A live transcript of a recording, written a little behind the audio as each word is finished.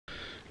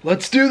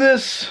Let's do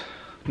this.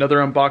 Another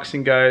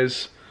unboxing,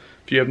 guys.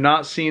 If you have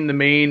not seen the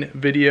main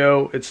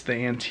video, it's the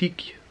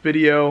antique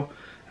video.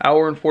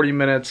 Hour and 40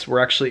 minutes.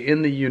 We're actually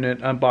in the unit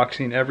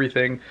unboxing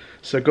everything.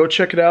 So go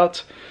check it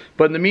out.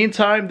 But in the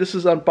meantime, this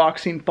is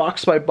unboxing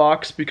box by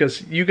box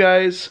because you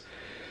guys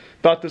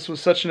thought this was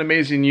such an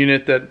amazing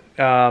unit that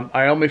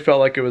I only felt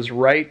like it was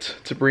right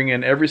to bring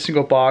in every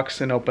single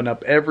box and open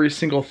up every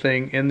single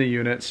thing in the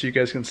unit so you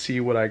guys can see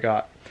what I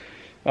got.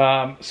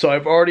 So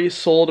I've already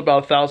sold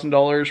about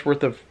 $1,000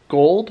 worth of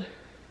gold,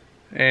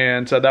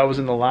 and that was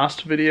in the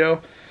last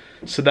video.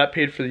 So that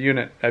paid for the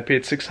unit. I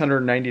paid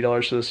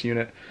 $690 for this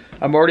unit.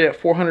 I'm already at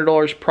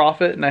 $400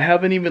 profit, and I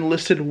haven't even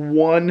listed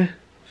one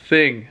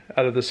thing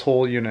out of this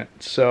whole unit.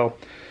 So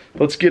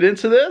let's get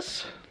into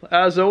this.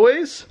 As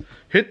always,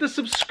 hit the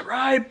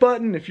subscribe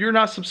button. If you're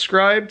not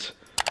subscribed,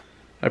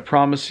 I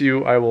promise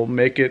you I will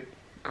make it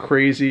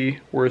crazy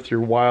worth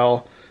your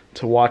while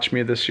to watch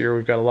me this year.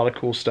 We've got a lot of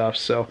cool stuff.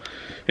 So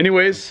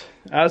anyways,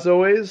 as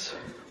always,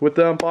 with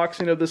the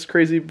unboxing of this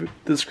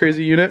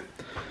crazy unit,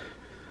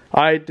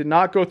 I did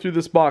not go through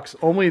this box.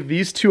 Only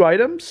these two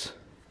items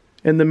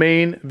in the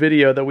main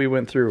video that we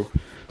went through.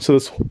 So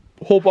this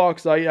whole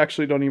box, I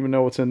actually don't even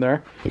know what's in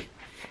there.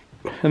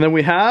 And then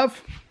we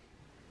have,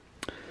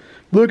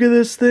 look at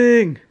this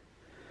thing.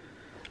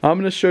 I'm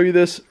going to show you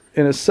this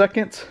in a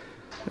second.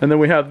 And then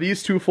we have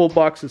these two full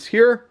boxes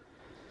here.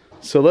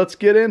 So let's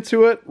get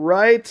into it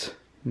right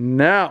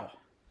now.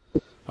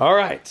 All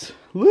right,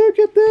 look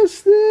at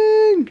this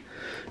thing.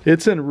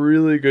 It's in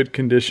really good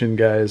condition,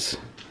 guys.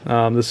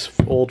 This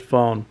old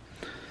phone.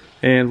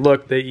 And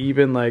look, they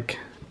even like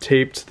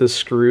taped the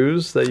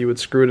screws that you would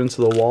screw it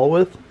into the wall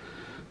with.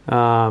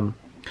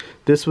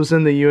 This was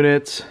in the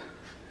unit,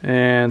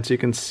 and you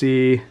can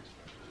see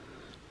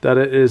that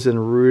it is in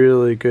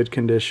really good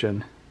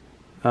condition.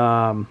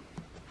 Now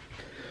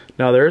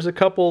there's a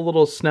couple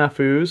little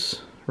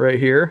snafus right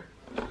here.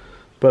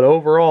 But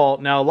overall,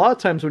 now a lot of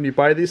times when you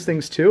buy these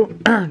things too,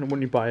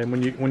 when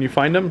you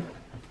find them,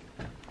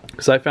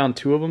 because I found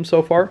two of them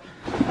so far,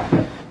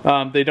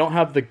 they don't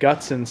have the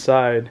guts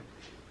inside,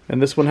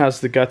 and this one has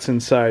the guts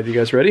inside. You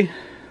guys ready?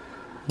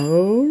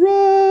 All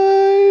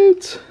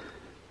right.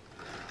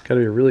 Gotta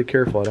be really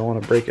careful. I don't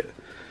want to break it.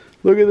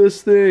 Look at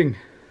this thing.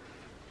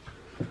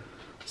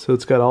 So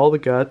it's got all the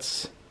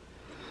guts.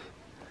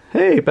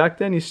 Hey, back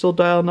then you still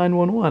dial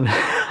 911.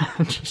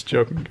 I'm just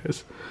joking,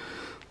 guys.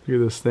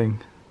 Look at this thing.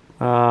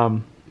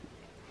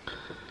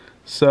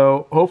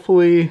 So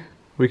hopefully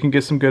we can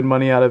get some good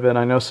money out of it.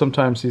 I know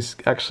sometimes these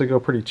actually go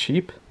pretty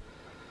cheap,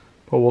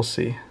 but we'll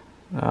see.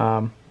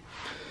 But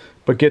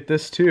get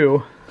this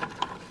too.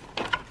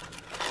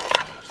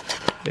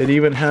 It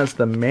even has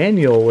the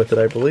manual with it,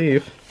 I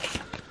believe.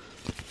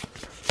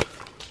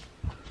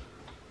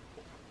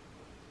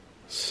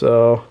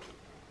 So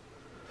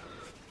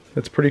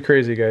it's pretty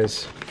crazy,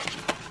 guys.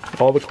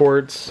 All the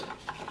cords,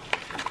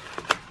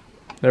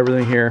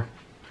 everything here.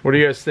 What do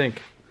you guys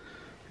think?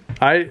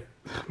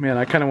 Man,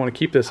 I kind of want to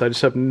keep this. I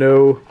just have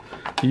no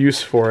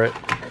use for it.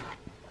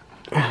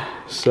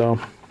 So,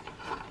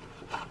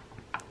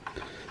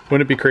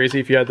 wouldn't it be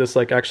crazy if you had this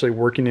like actually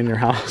working in your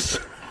house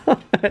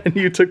and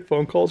you took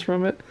phone calls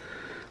from it?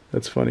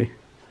 That's funny.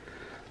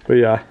 But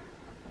yeah.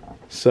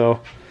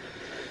 So,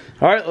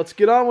 all right, let's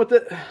get on with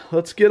it.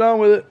 Let's get on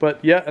with it.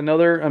 But yeah,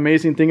 another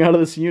amazing thing out of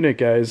this unit,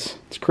 guys.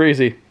 It's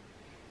crazy.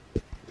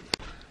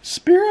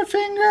 Spirit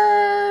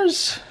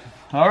fingers.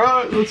 All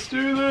right, let's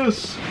do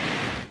this. So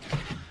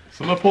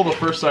I'm gonna pull the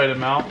first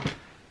item out.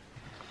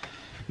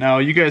 Now,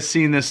 you guys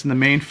seen this in the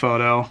main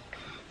photo.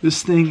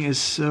 This thing is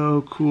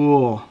so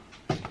cool.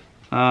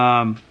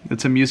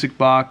 It's a music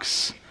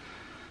box,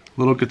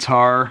 little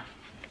guitar.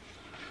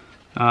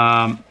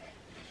 There's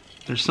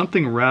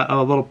something,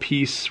 a little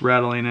piece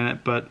rattling in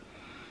it, but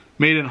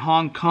made in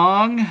Hong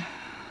Kong.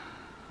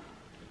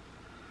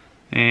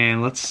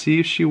 And let's see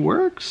if she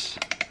works.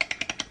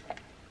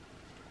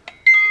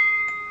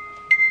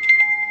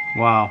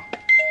 Wow.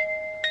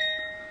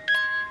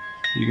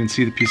 You can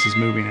see the pieces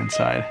moving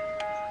inside.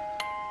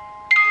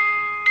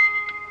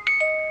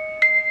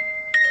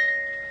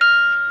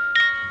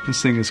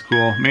 This thing is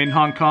cool. Made in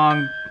Hong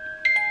Kong.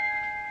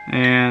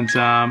 And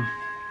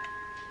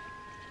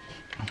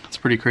it's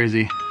pretty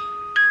crazy.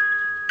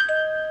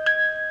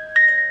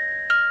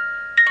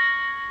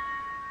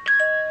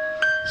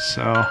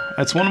 So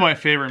it's one of my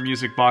favorite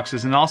music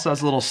boxes, and it also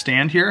has a little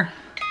stand here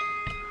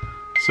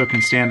so it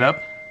can stand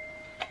up.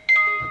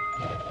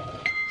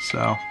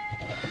 So,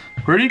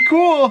 pretty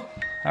cool.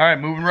 All right,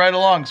 moving right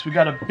along. So we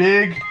got a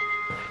big,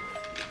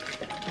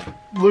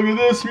 look at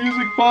this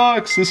music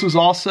box. This was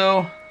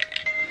also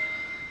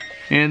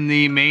in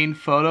the main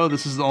photo.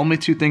 This is the only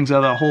two things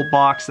out of that whole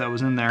box that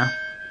was in there.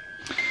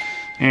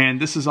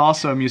 And this is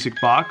also a music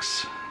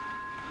box.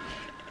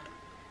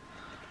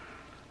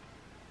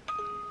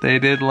 They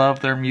did love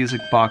their music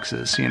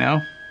boxes, you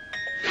know?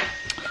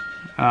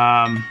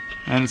 And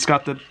it's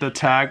got the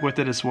tag with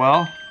it as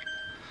well.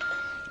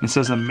 It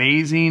says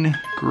Amazing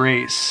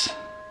Grace.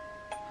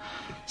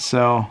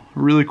 So,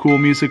 really cool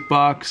music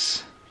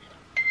box.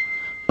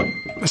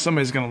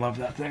 Somebody's gonna love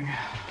that thing.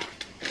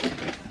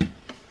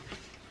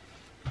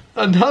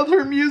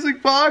 Another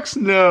music box?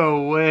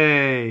 No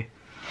way.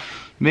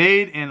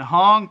 Made in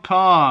Hong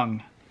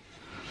Kong.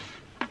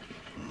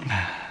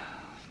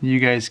 You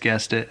guys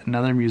guessed it.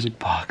 Another music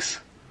box.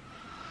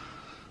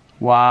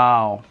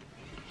 Wow.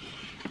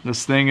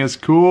 This thing is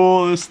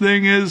cool. This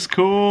thing is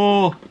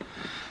cool.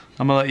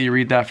 I'm gonna let you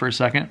read that for a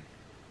second.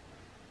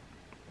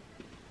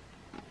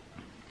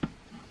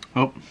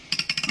 Oh.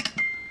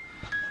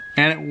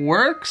 And it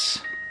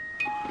works.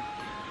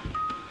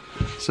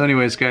 So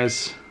anyways,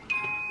 guys.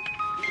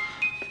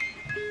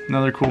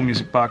 Another cool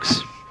music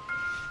box.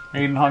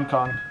 Made in Hong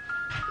Kong.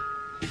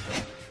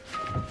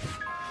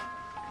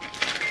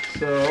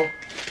 So.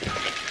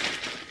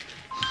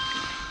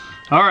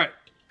 Alright.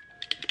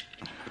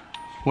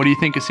 What do you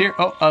think is here?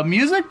 Oh, a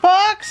music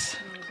box?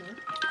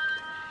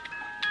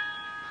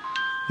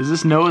 Is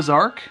this Noah's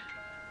Ark?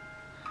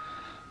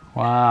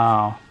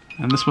 Wow.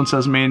 And this one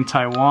says made in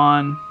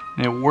Taiwan.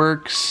 It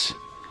works.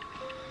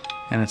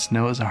 And it's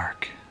Noah's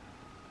Ark.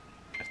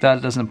 If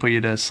that doesn't put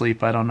you to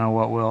sleep, I don't know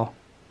what will.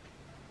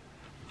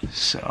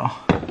 So.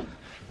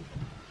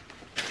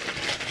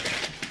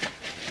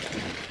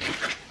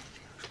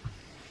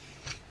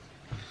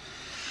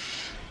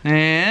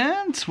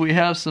 And we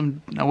have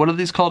some, now what are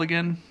these called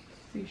again?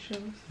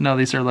 Seashells? No,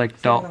 these are like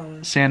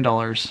sand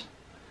dollars.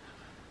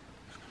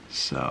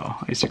 So,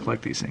 I used to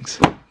collect these things.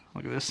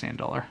 Look at this sand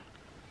dollar.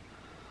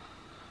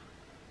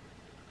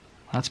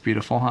 That's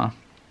beautiful, huh?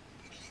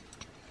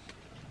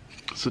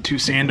 So 2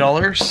 sand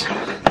dollars.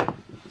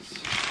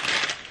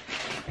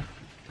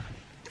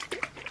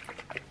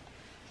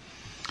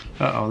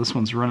 Uh-oh, this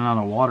one's running out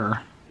of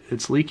water.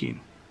 It's leaking.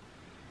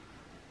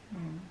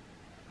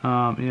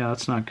 Yeah,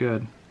 that's not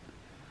good.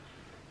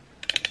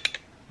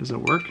 Does it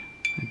work?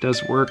 It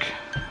does work.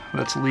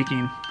 That's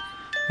leaking.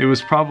 It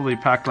was probably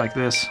packed like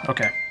this.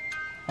 Okay.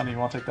 Honey, you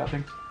want to take that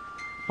thing?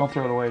 Don't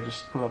throw it away.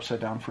 Just put it upside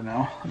down for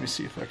now. Let me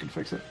see if I can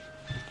fix it.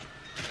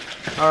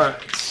 Alright.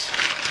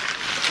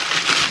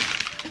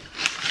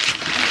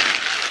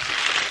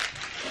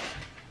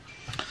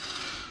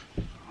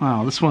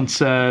 Wow, this one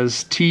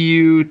says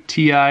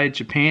TUTI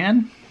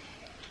Japan.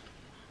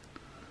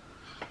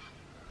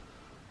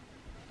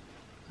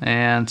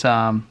 And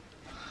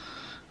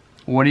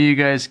what do you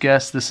guys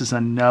guess? This is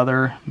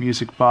another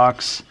music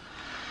box.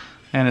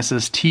 And it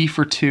says T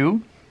for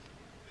 2.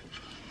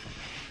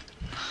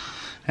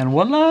 And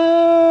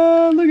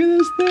voila! Look at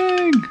this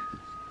thing!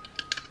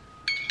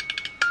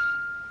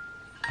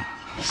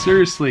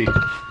 Seriously.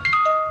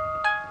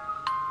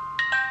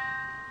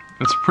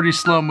 It's pretty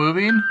slow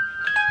moving.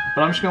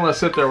 But I'm just going to let it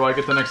sit there while I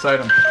get the next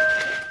item.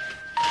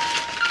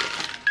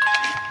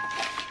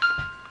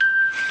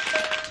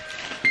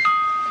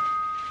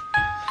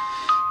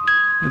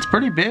 It's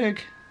pretty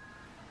big.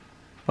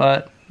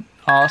 But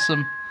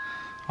awesome.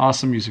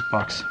 Awesome music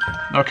box.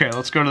 Okay,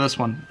 let's go to this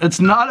one. It's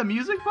not a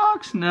music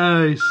box?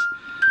 Nice.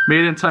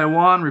 Made in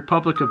Taiwan,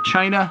 Republic of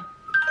China.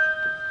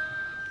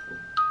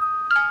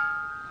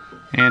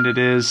 And it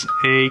is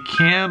a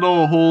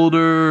candle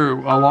holder.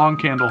 A long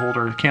candle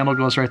holder. The candle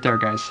goes right there,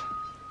 guys.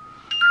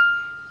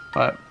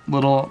 But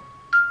little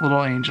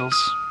angels.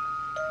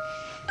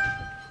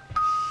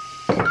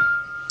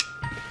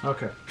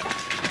 Okay.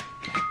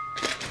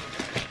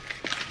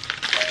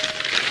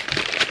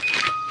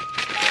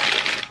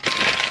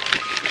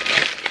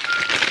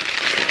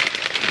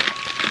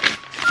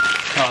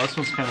 Oh, this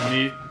one's kind of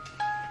neat.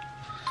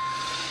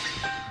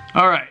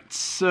 Alright,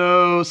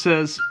 so it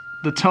says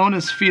the tone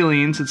is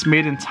feelings. It's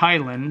made in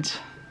Thailand.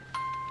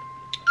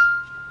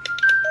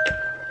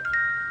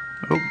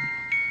 Oh,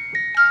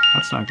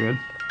 that's not good.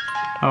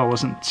 Oh, it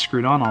wasn't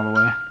screwed on all the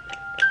way.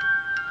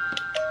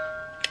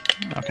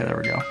 Okay, there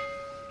we go.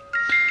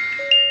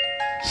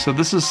 So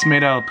this is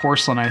made out of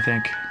porcelain, I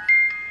think.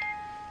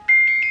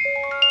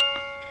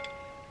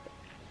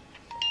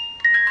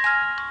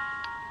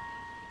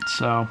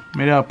 So,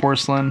 made out of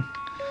porcelain.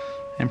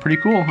 And pretty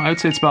cool. I would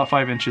say it's about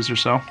 5 inches or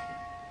so.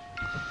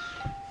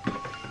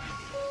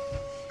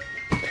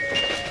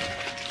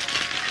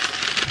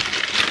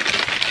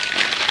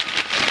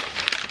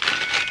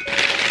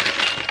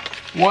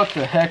 What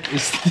the heck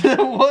is this?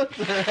 What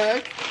the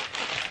heck?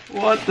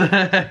 What the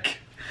heck?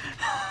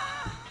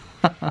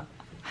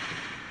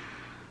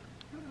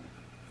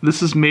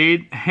 This is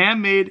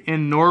handmade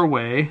in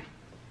Norway.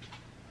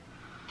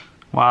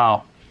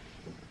 Wow.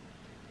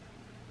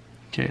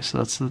 Okay, so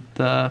that's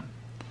the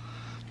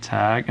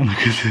tag, and look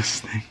at this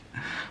thing.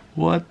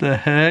 What the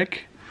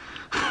heck?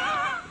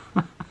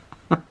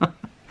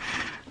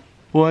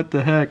 What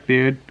the heck,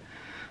 dude?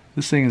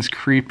 This thing is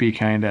creepy,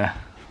 kinda.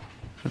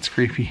 That's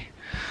creepy.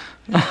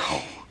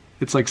 Oh,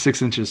 it's like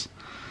 6 inches.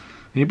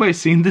 Anybody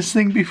seen this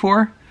thing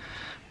before?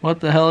 What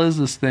the hell is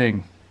this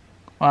thing?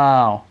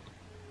 Wow.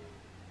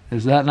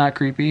 Is that not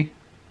creepy?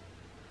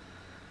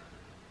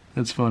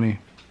 That's funny.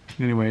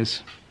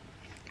 Anyways,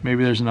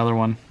 maybe there's another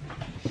one.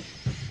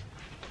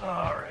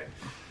 Alright.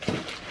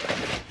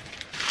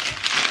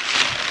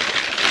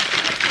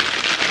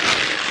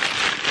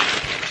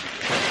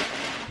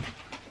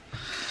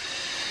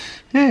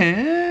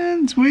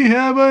 And means we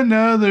have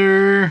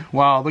another.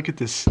 Wow, look at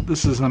this.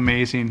 This is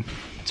amazing.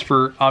 It's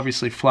for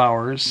obviously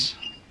flowers.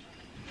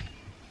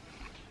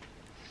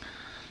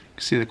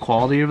 See the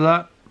quality of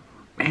that?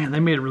 Man, they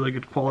made a really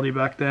good quality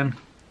back then.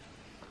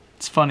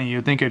 It's funny,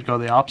 you'd think it'd go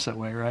the opposite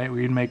way, right?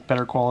 We'd make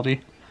better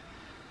quality.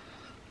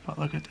 But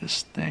look at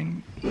this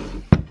thing.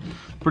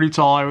 Pretty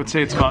tall, I would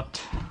say it's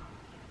about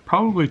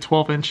probably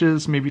 12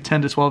 inches, maybe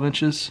 10 to 12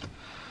 inches.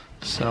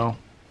 So,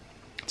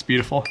 it's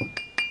beautiful.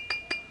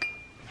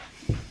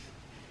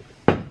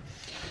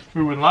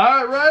 Moving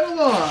right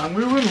along,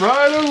 moving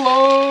right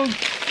along.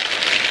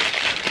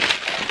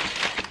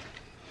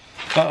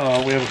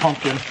 Uh-oh, we have a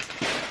pumpkin.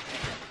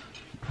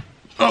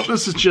 Oh,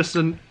 this is just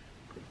a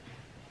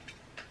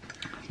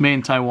made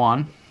in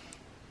Taiwan.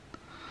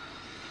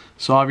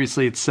 So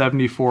obviously it's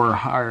 74 or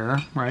higher,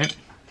 right?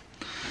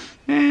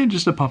 And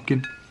just a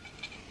pumpkin.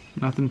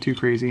 Nothing too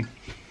crazy.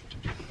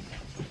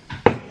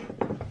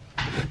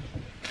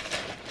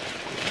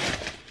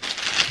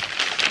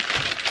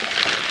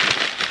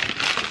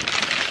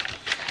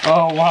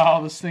 Oh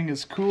wow, this thing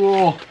is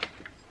cool.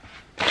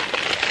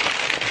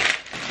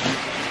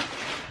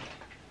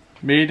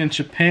 Made in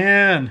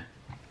Japan.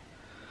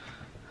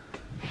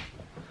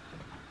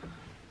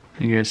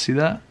 You guys see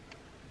that?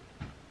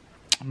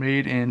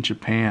 Made in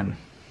Japan.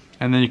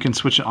 And then you can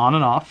switch it on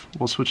and off.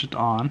 We'll switch it to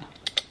on.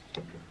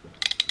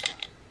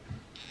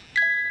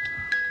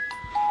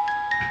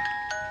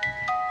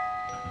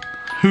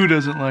 Who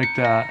doesn't like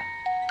that?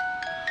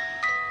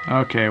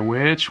 Okay,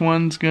 which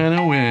one's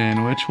gonna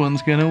win? Which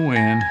one's gonna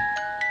win?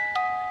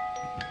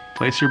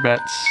 Place your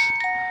bets.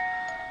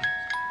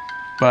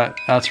 But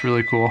that's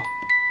really cool.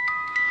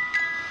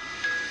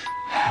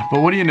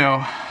 But what do you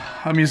know?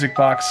 A music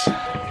box.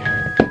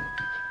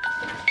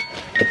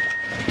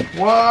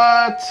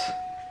 What?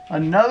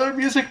 Another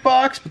music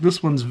box? But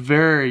this one's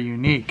very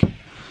unique.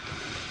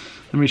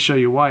 Let me show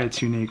you why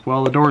it's unique.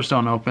 Well, the doors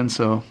don't open,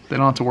 so they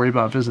don't have to worry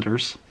about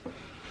visitors.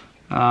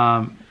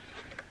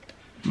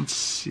 Let's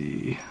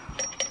see.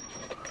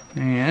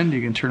 And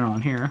you can turn it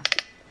on here.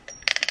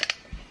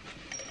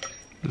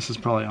 This is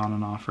probably on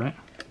and off, right?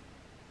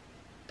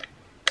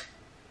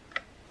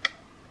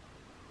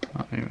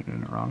 Oh, maybe I'm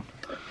doing it wrong.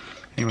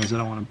 Anyways, I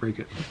don't want to break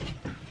it.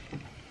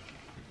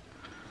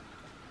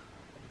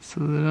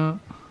 So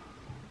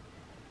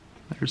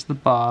there's the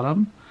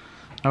bottom.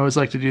 I always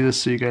like to do this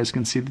so you guys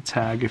can see the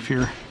tag if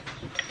you're.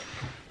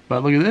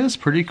 But look at this,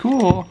 pretty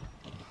cool.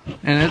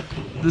 And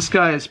this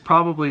guy is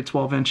probably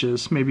 12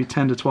 inches, maybe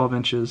 10 to 12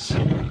 inches.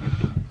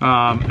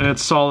 And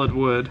it's solid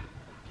wood,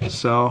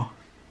 so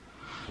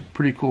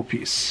pretty cool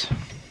piece.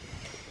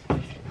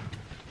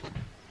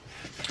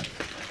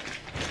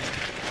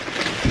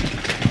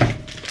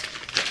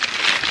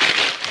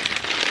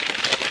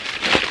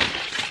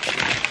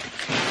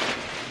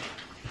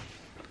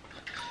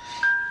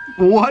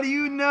 What do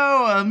you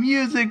know? A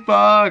music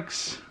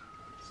box.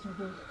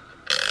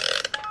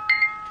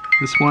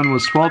 This one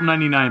was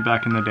 $12.99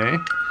 back in the day.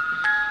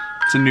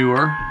 It's a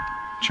newer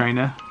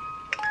China,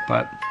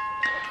 but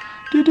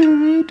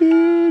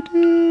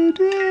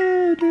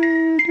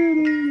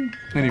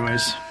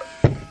anyways.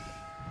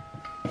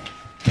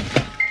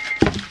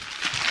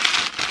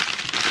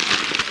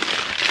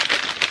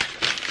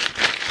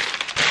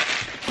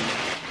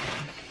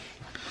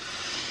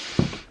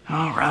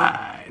 All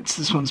right.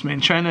 This one's made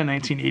in China,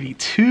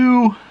 1982.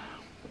 You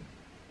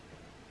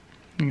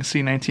can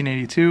see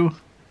 1982.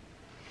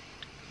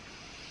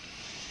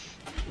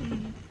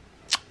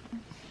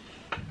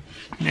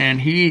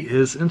 And he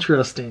is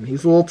interesting.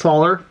 He's a little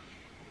taller,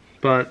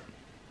 but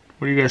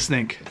what do you guys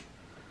think?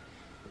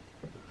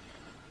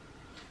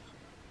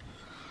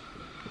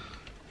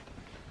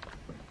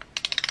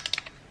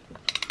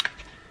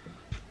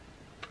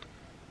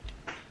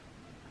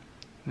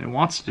 It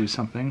wants to do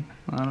something.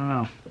 I don't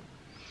know.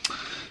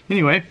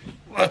 Anyway,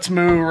 let's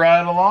move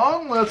right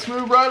along. Let's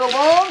move right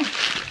along.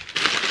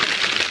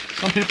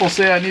 Some people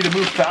say I need to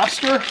move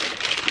faster.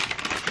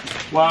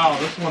 Wow,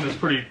 this one is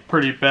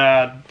pretty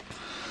bad.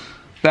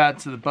 Bad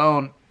to the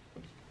bone.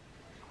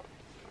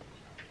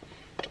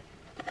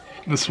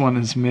 This one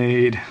is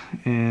made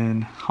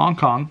in Hong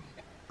Kong,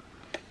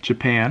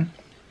 Japan.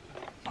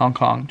 Hong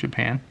Kong,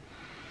 Japan.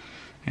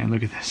 And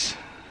look at this.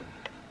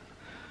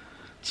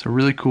 It's a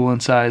really cool in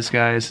size,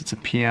 guys. It's a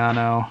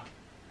piano.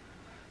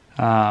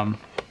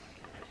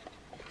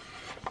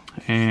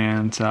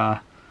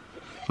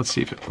 Let's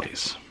see if it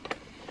plays.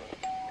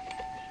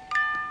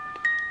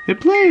 It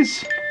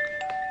plays!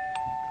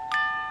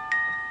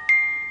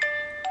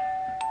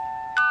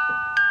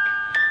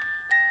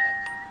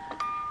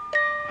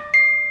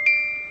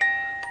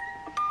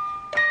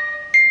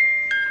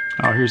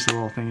 Oh, here's the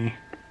little thingy.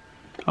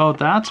 Oh,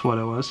 that's what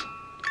it was.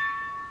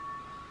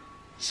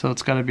 So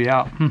it's got to be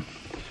out.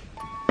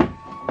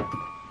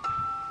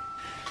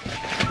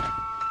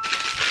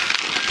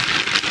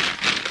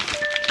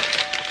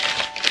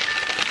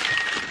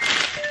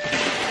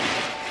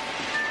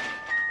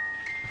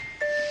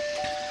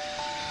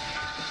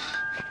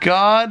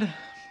 God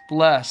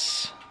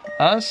bless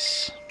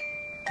us.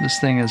 This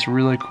thing is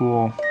really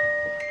cool.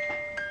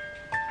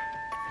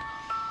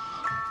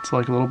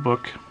 Looks like a little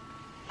book.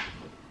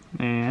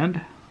 And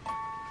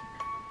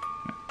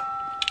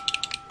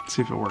let's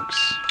see if it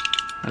works.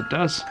 It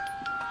does.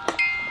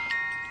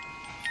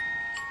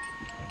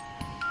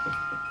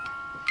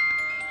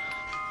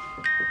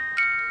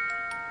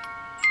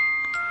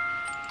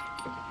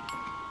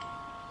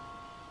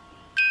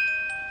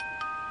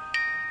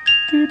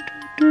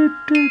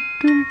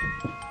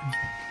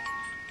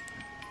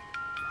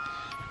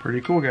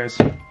 Pretty cool, guys.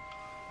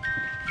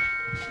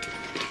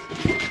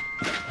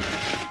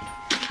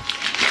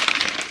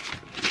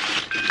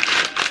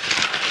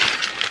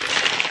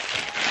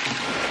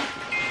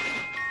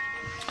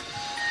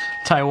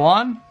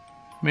 Taiwan,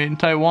 made in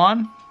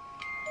Taiwan.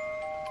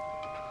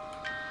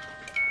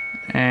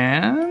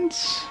 And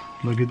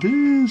look at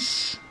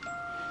this.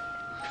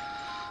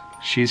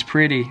 She's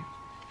pretty.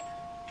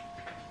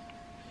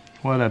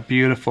 What a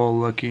beautiful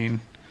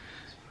looking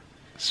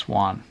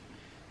swan.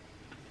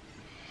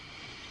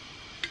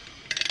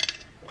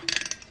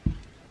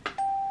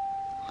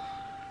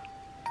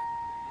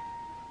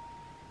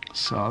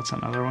 So that's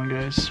another one,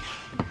 guys.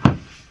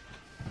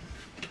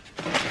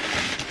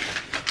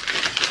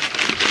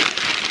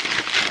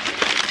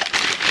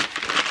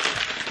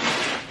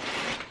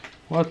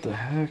 What the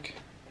heck?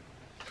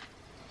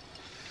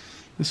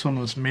 This one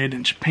was made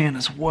in Japan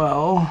as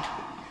well.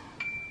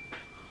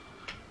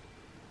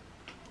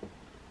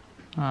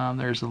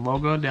 There's the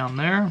logo down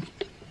there.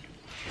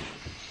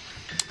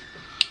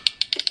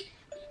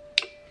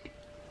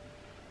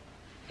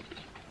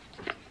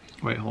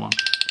 Wait, hold on.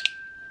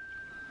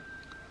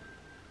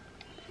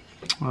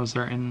 Was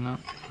there in?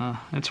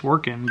 It's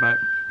working, but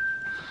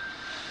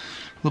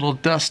a little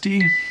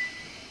dusty.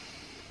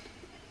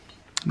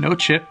 No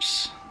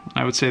chips.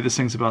 I would say this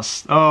thing's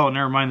about. Oh,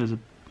 never mind. There's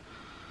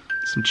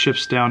some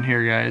chips down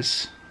here,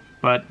 guys,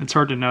 but it's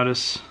hard to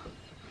notice.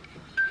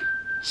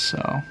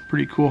 So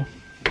pretty cool.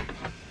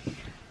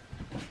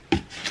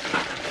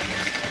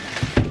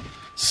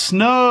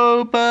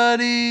 Snow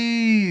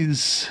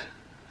buddies.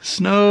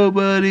 Snow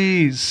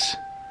buddies.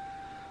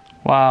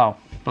 Wow.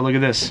 But look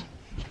at this.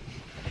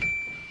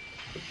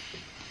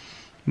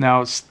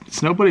 Now,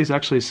 Snow Buddies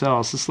actually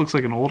sells. This looks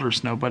like an older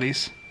Snow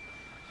Buddies.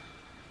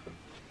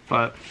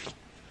 But,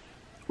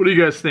 what do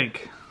you guys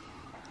think?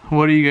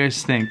 What do you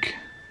guys think?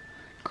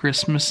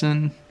 Christmas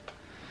in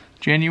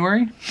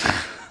January?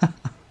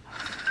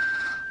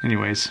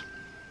 Anyways.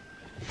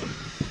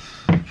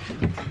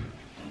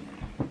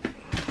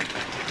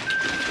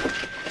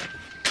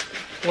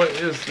 What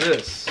is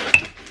this?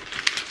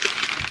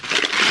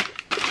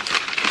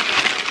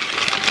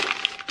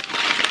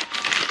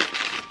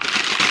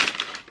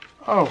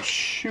 Oh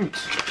shoot,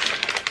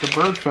 the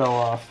bird fell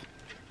off.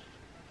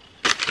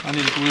 I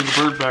need to glue the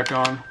bird back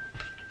on.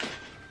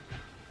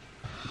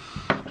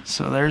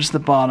 So there's the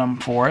bottom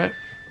for it.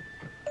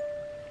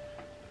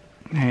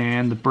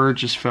 And the bird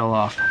just fell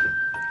off.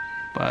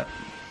 But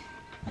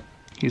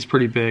he's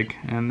pretty big,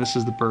 and this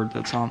is the bird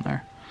that's on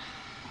there.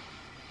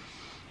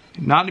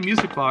 Not in a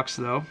music box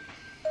though.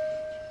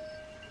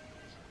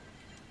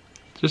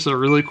 Just a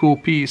really cool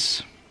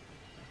piece.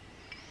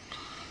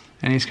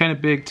 And he's kind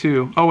of big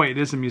too. Oh wait, it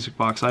is a music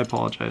box. I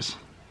apologize.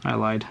 I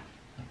lied.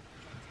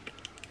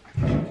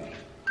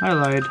 I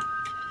lied.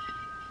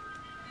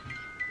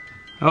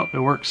 Oh, it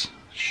works.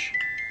 Shh.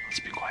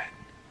 Let's be quiet.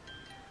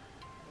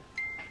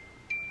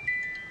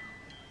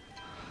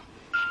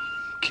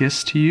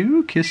 Kiss to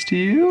you. Kiss to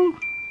you.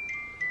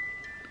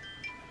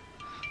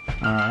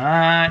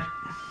 Alright.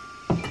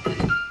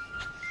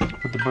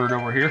 Put the bird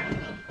over here.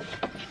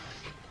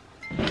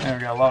 And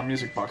we got a lot of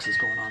music boxes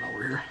going on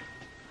over here.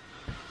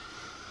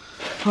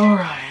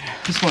 Alright,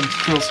 this one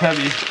feels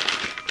heavy.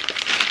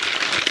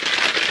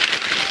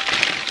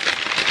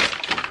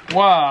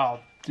 Wow,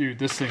 dude,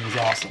 this thing is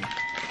awesome.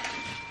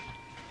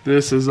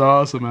 This is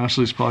awesome.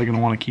 Ashley's probably going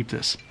to want to keep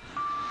this.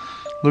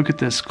 Look at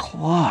this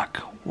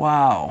clock.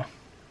 Wow.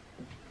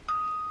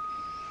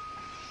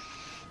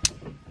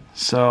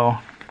 So,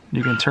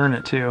 you can turn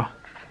it too.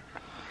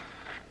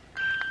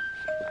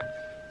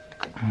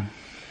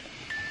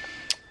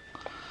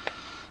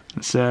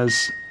 It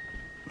says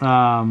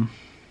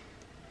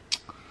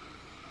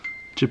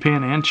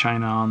Japan and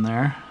China on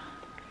there.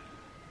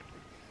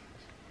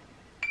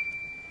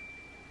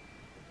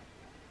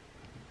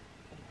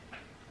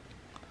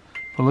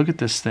 But look at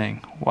this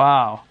thing.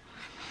 Wow.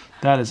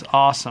 That is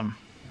awesome.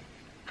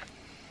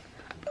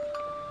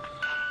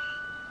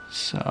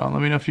 So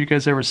let me know if you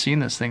guys ever seen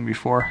this thing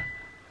before.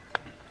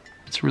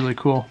 It's really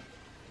cool.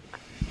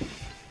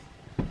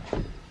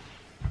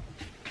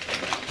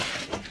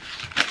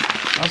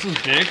 This is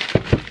big.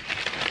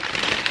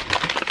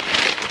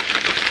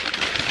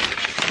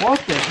 What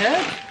the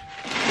heck?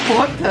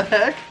 What the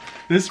heck?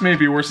 This may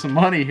be worth some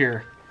money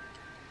here.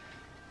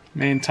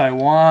 Made in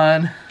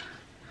Taiwan.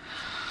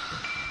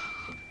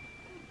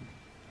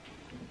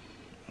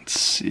 Let's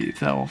see if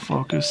that will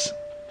focus.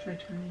 Try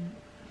turning it.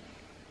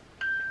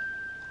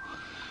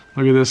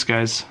 Look at this,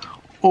 guys.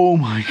 Oh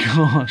my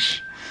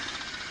gosh.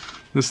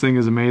 This thing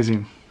is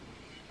amazing.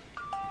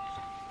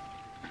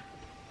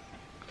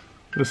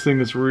 This thing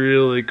is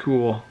really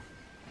cool.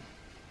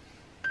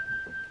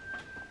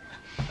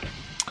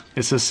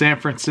 It's a San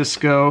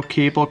Francisco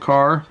cable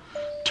car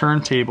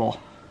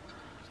turntable.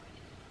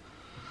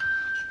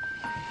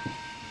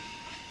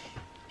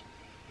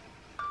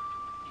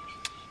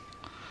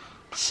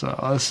 So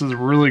this is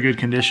really good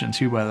condition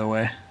too, by the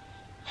way.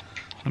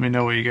 Let me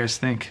know what you guys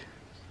think.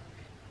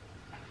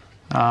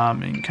 You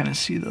can kind of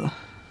see the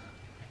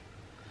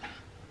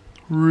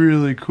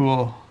really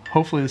cool.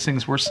 Hopefully this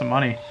thing's worth some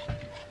money.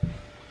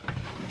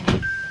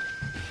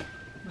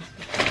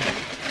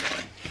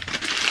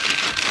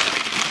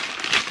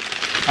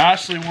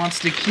 Ashley wants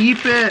to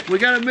keep it. We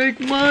gotta make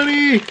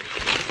money.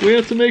 We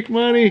have to make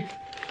money.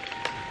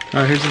 All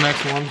right, here's the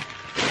next one.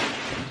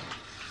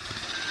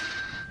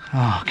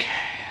 Okay.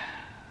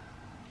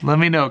 Let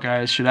me know,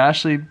 guys. Should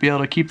Ashley be able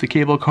to keep the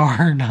cable car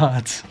or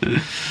not?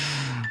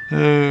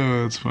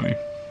 Oh, that's funny.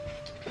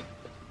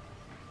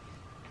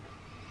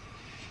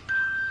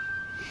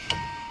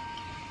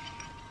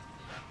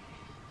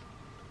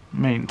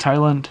 Made in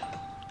Thailand.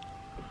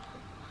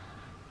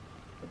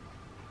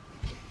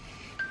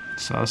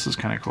 So this is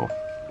kind of cool.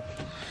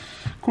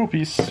 Cool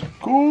piece.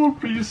 Cool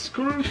piece.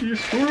 Cool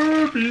piece.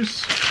 Cool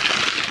piece.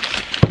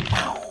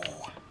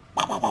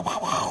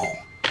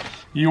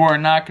 You are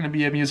not going to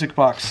be a music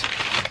box.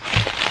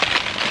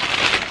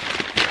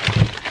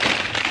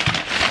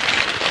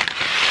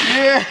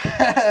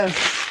 Yes!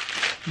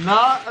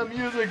 Not a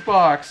music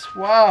box.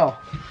 Wow.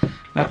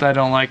 Not that I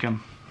don't like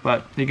them,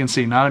 but you can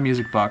see, not a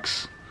music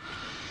box.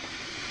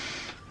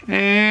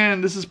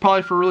 And this is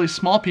probably for really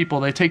small people.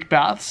 They take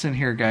baths in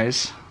here,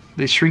 guys.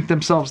 They shrink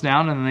themselves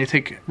down and then they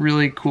take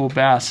really cool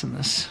baths in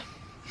this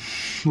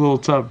little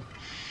tub.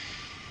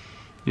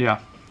 Yeah,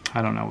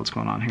 I don't know what's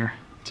going on here,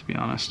 to be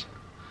honest.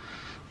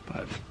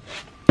 But,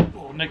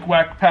 little Nick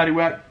whack, patty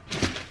whack.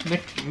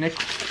 Nick,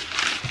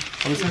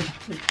 what is it?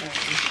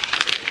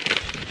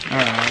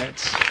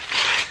 Alright.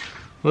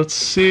 Let's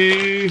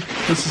see.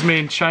 This is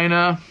made in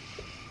China.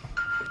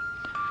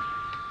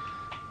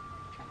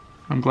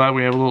 I'm glad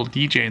we have a little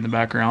DJ in the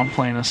background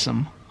playing us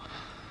some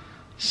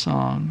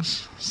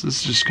songs. So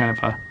this is just kind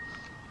of a,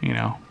 you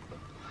know,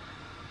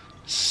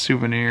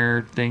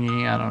 souvenir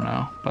thingy, I don't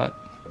know, but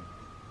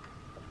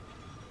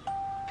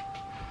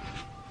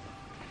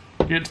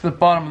get to the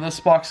bottom of this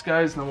box,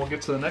 guys, and then we'll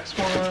get to the next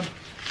one.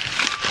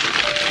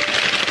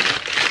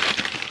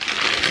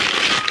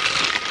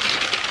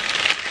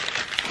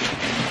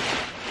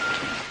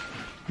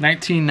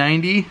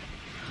 $19.90.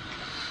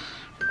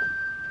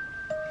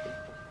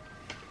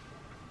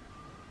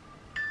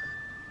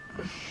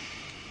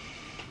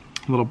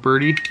 Little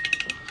birdie.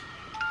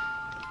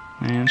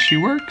 And she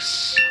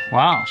works.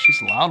 Wow,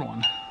 she's a loud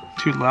one.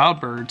 2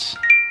 loud birds.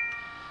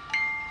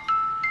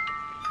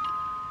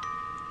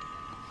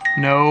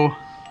 No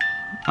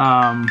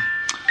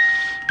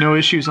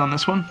issues on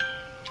this one.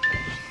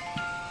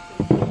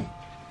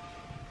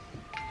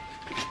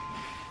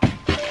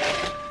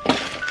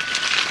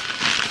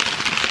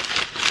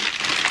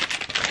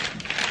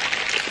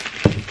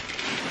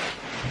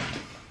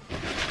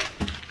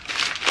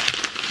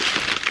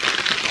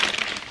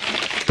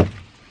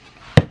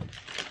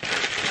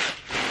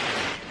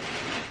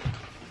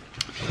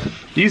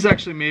 These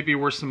actually may be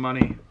worth some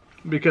money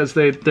because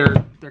they're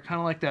kind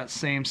of like that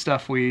same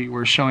stuff we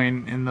were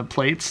showing in the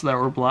plates that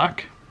were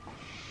black.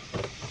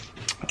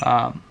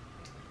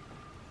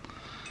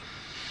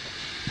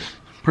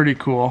 Pretty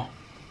cool.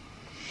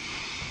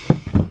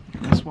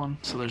 This one,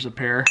 so there's a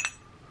pair.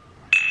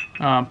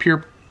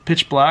 Pure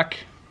pitch black,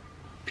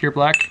 pure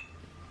black,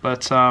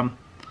 but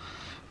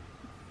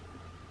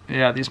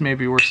yeah, these may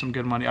be worth some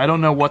good money. I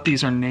don't know what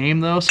these are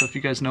named though, so if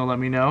you guys know, let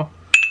me know.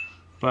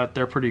 But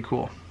they're pretty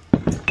cool.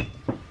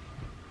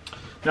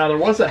 Now there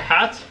was a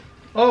hat.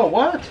 Oh,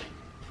 what?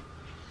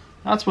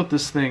 That's what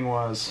this thing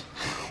was.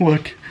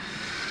 Look,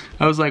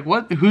 I was like,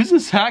 what? Who's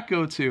this hat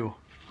go to?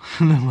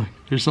 And then look,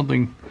 there's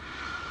something.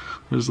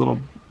 There's a little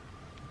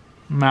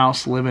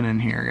mouse living in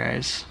here,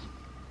 guys.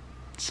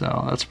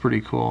 So that's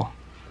pretty cool.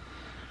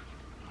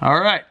 All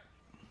right.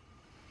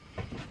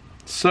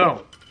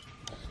 So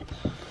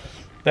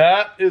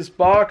that is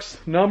box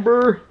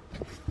number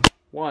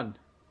 1.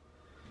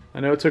 I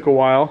know it took a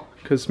while,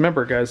 because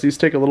remember, guys, these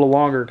take a little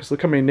longer, because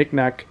look how many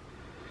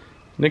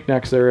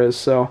knickknacks there is.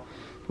 So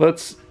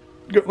let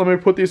me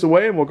put these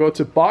away, and we'll go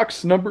to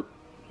box number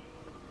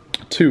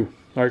 2.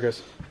 All right,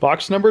 guys.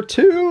 Box number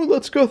 2.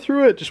 Let's go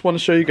through it. Just want to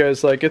show you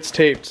guys, like, it's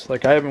taped.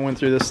 Like, I haven't went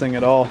through this thing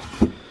at all.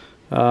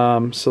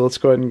 So let's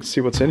go ahead and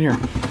see what's in here.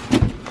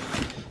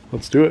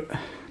 Let's do it.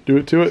 Do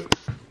it to it.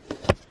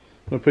 I'm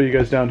gonna put you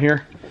guys down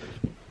here.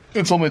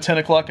 It's only 10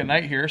 o'clock at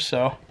night here,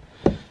 so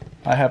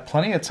I have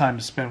plenty of time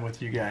to spend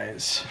with you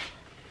guys.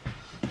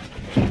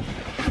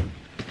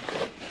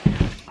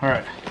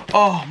 Alright.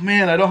 Oh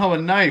man, I don't have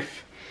a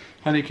knife.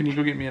 Honey, can you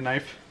go get me a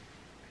knife?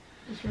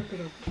 Just rip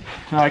it open.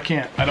 No, I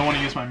can't. I don't want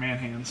to use my man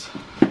hands.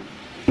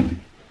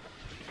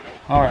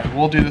 Alright,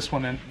 we'll do this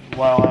one in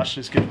while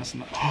Ashley's getting this.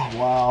 Oh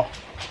wow.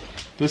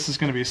 This is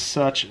going to be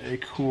such a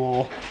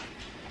cool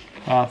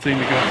thing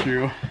to go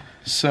through.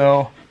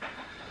 So,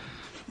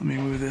 let me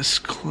move this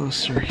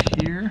closer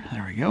here.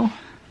 There we go.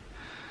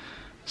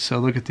 So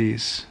look at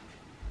these.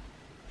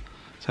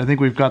 So I think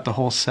we've got the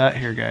whole set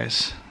here,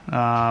 guys.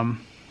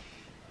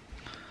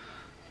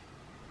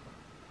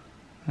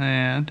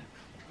 And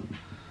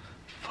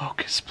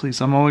focus,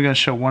 please. I'm only going to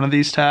show one of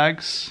these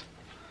tags.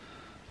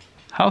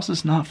 House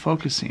is not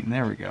focusing.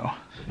 There we go.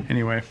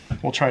 Anyway,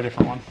 we'll try a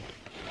different one.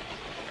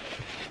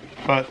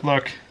 But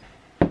look,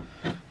 I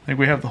think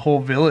we have the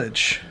whole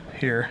village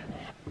here.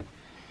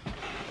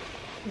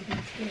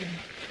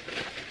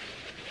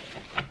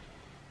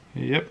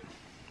 Yep.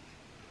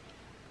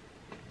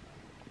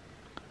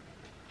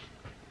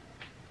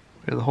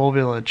 We have the whole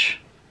village.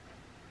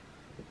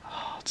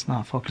 Oh, it's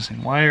not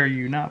focusing. Why are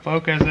you not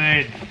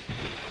focusing?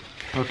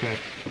 Okay.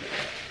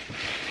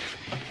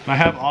 I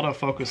have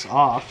autofocus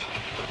off.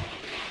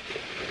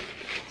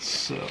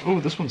 So, oh,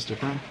 this one's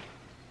different.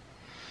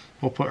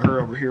 We'll put her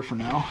over here for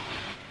now.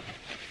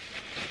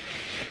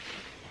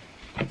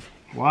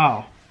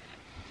 Wow.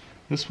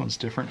 This one's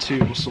different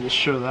too, so we'll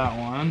show that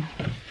one.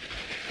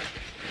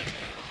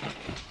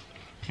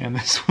 And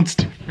this one's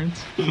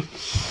different.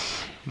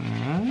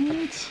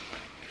 Alright.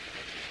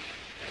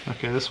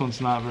 Okay, this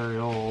one's not very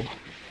old.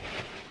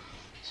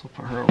 So we'll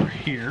put her over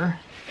here.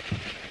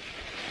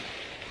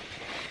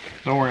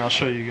 Don't worry, I'll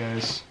show you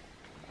guys.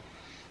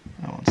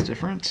 That one's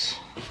different.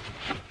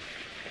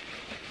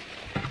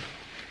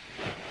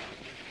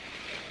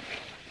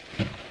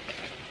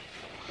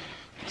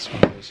 This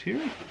one goes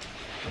here.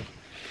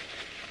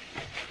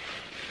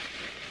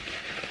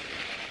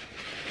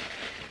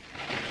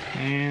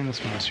 And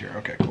this one is here.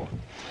 Okay, cool.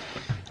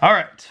 All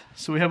right,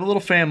 so we have a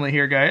little family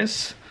here,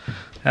 guys,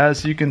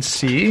 as you can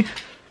see.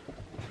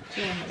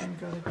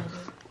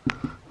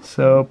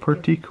 So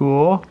pretty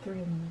cool.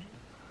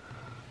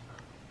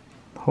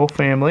 Whole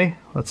family.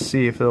 Let's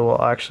see if it will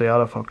actually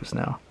autofocus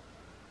now.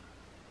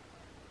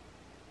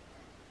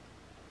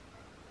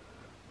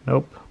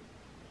 Nope,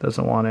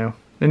 doesn't want to.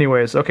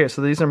 Anyways, okay,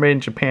 so these are made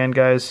in Japan,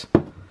 guys.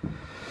 And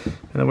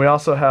then we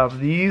also have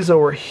these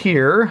over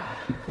here.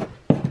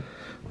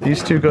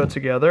 These two go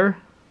together.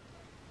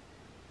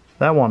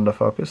 That wanted to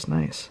focus,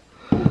 nice.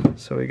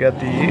 So we got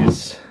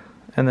these,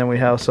 and then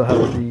we also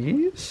have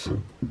these.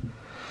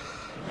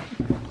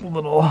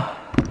 Little,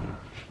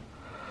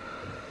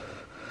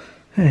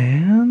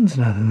 and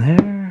nothing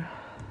there.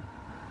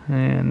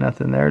 And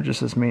nothing there,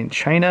 just as made in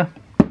China.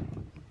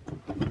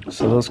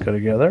 So those go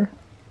together.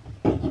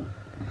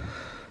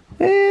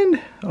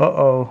 And,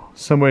 uh-oh,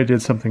 somebody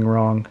did something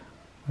wrong.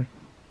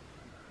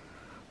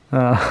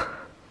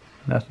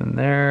 Nothing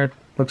there.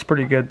 Looks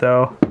pretty good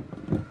though.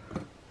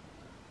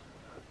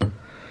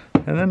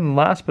 And then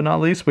last but not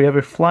least, we have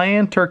a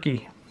flying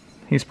turkey.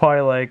 He's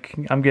probably like,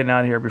 I'm getting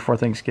out of here before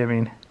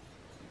Thanksgiving.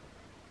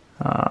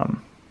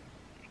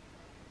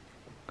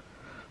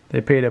 They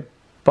paid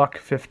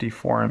 $1.50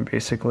 for him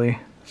basically.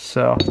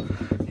 So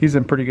he's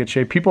in pretty good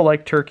shape. People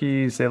like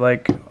turkeys. They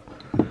like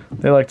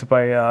to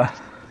buy,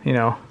 you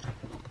know,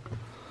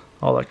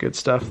 all that good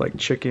stuff like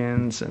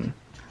chickens, and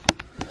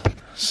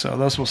so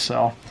those will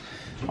sell.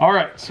 All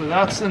right, so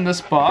that's in this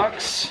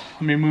box.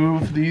 Let me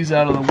move these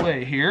out of the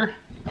way here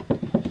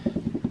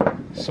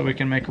so we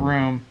can make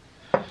room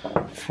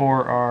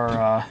for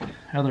our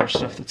other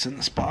stuff that's in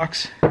this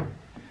box.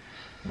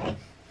 All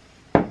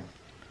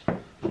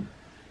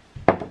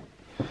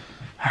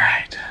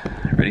right,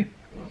 ready?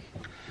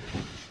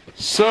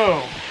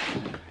 So,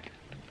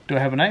 do I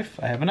have a knife?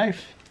 I have a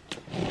knife.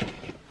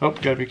 Oh,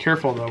 gotta be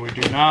careful though. We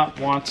do not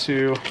want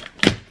to.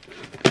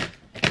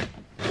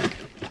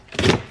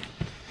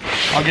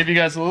 I'll give you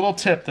guys a little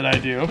tip that I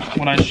do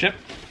when I ship.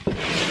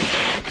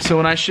 So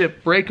when I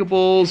ship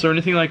breakables or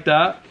anything like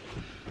that,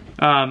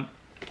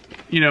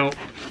 you know,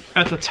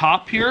 at the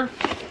top here,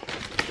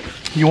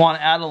 you want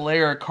to add a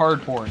layer of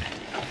cardboard.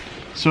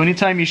 So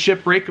anytime you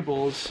ship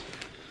breakables,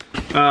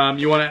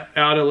 you want to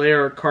add a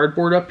layer of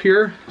cardboard up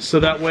here, so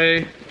that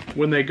way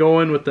when they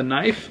go in with the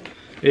knife,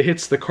 it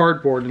hits the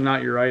cardboard and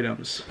not your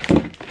items.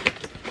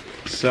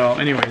 So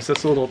anyways,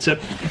 that's a little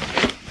tip.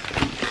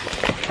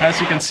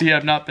 As you can see,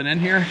 I've not been in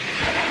here.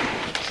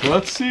 So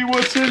let's see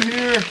what's in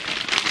here.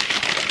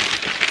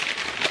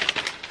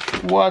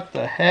 What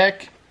the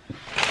heck?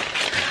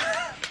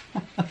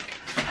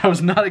 I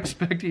was not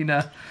expecting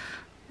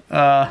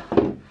a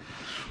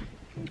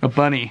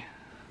bunny.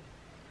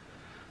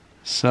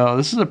 So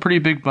this is a pretty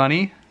big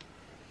bunny.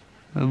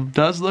 It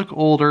does look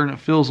older and it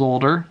feels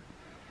older.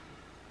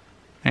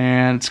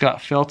 And it's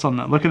got felt on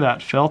that. Look at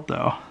that felt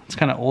though. It's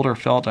kind of older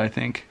felt, I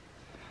think.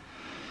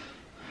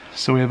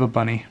 So we have a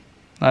bunny.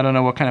 I don't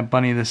know what kind of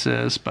bunny this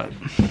is, but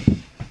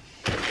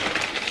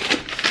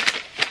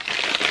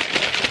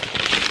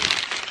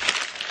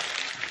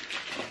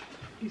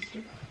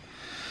Easter.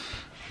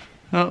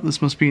 Oh,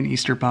 this must be an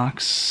Easter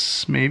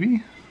box,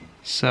 maybe.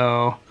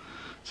 So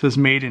it says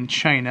made in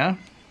China.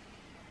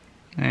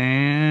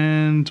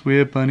 And we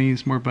have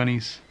bunnies, more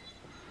bunnies.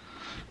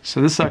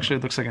 So this actually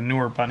looks like a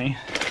newer bunny.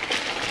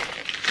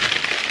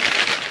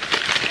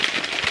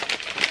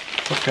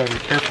 Just gotta be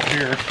careful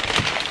here.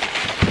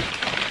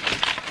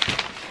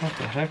 What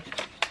the heck?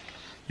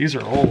 These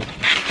are old.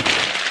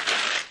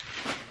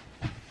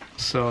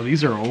 So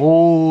these are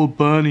old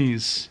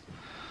bunnies.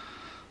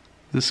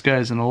 This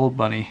guy's an old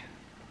bunny.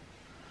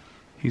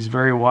 He's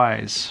very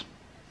wise.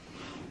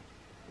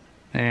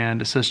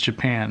 And it says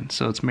Japan,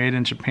 so it's made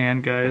in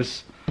Japan,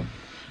 guys.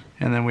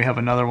 And then we have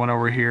another one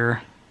over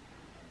here.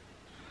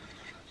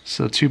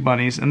 So 2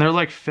 bunnies, and they're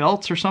like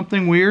felt or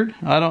something weird.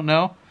 I don't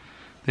know.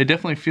 They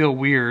definitely feel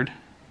weird.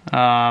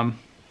 But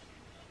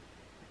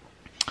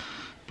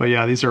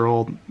yeah, these are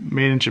old,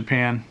 made in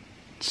Japan.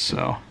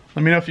 So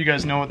let me know if you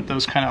guys know what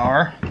those kind of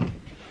are.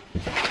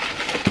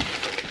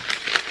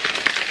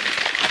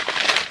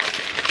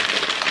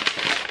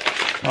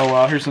 Oh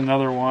wow, here's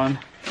another one.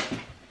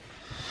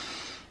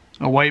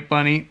 A white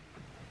bunny.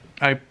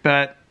 I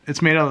bet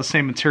it's made out of the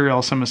same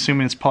material, so I'm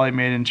assuming it's probably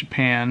made in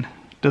Japan.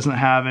 Doesn't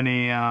have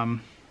any,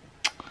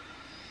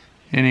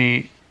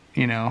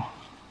 you know,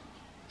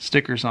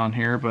 stickers on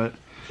here, but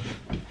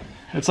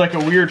it's like a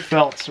weird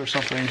felt or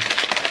something.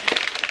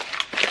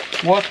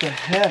 What the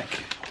heck?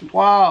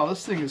 Wow,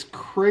 this thing is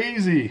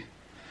crazy.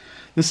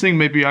 This thing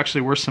may be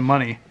actually worth some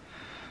money.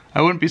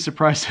 I wouldn't be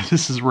surprised if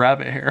this is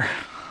rabbit hair.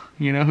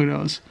 You know, who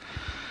knows?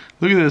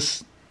 Look at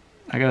this.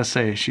 I gotta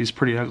say, she's a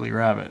pretty ugly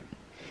rabbit.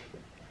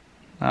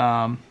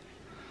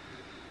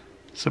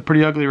 It's a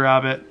pretty ugly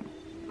rabbit,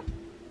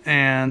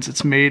 and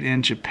it's made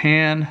in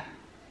Japan.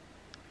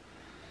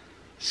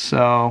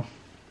 So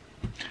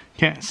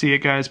can't see it,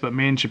 guys, but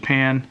made in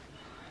Japan.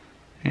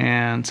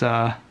 And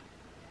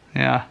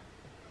yeah,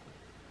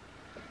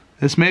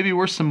 this may be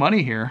worth some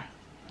money here.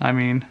 I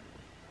mean,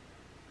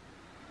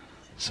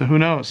 so who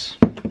knows?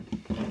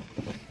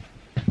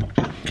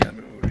 Gotta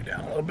move it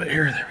down a little bit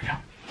here. There we go.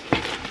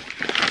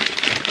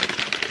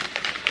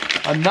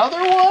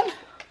 Another one?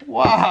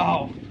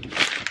 Wow.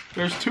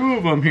 There's 2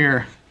 of them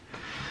here.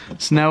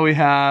 So now we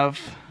have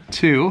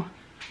 2.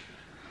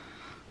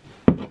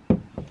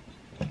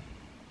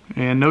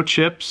 And no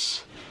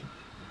chips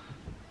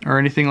or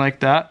anything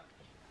like that.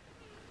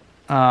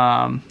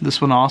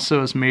 This one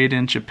also is made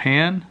in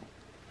Japan.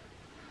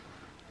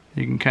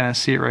 You can kind of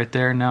see it right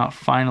there. Now it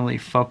finally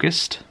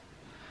focused.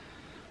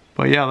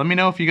 But yeah, let me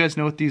know if you guys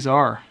know what these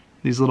are.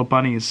 These little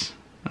bunnies.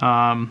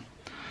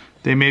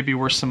 They may be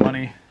worth some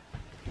money.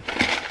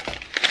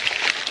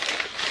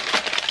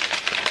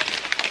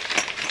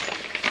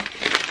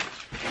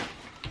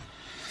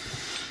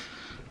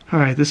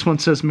 Alright, this one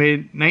says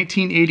made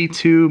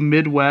 1982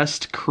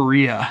 Midwest,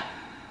 Korea.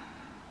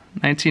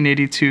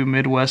 1982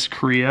 Midwest,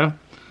 Korea.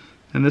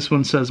 And this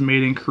one says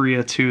made in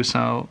Korea too,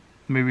 so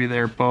maybe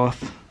they're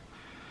both.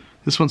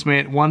 This one's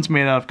made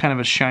out of kind of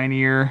a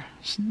shinier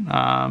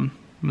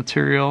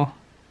material.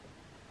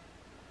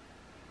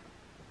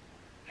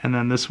 And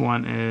then this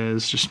one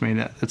is just made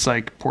of, it's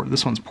like,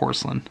 this one's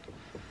porcelain.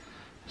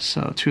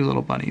 So 2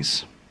 little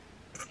bunnies.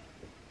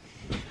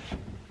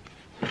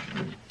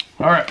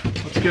 Alright,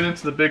 let's get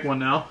into the big one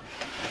now.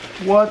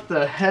 What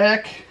the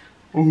heck?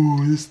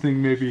 Ooh, this thing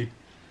may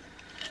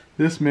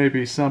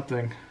be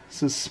something.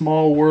 This is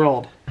Small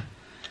World.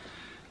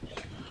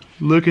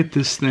 Look at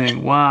this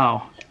thing,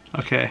 wow.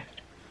 Okay.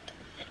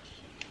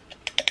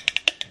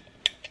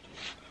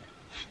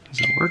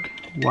 Does it work?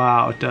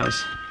 Wow, it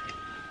does.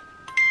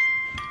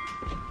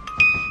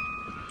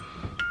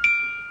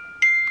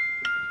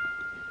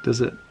 Does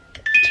it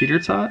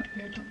teeter-tot?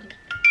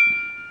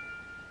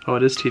 Oh,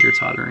 it is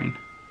teeter-tottering.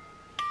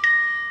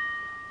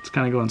 It's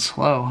kind of going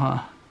slow,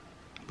 huh?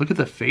 Look at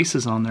the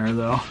faces on there,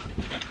 though.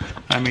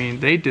 I mean,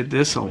 they did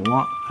this a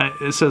lot.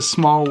 It says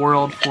Small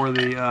World for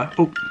the,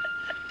 uh-oh.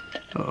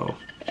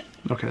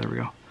 Okay, there we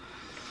go.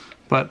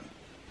 But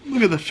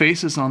look at the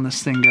faces on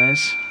this thing,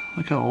 guys.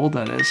 Look how old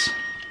that is.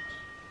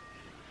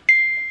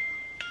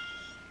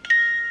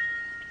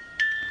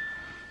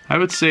 I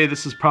would say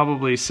this is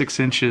probably 6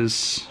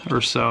 inches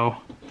or so,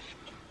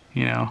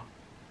 you know.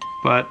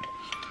 But,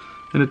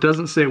 and it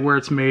doesn't say where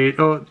it's made.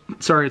 Oh,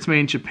 sorry, it's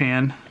made in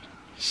Japan.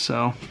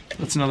 So,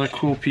 that's another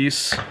cool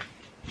piece.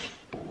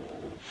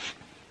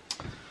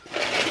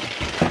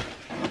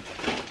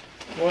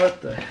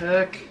 What the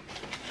heck?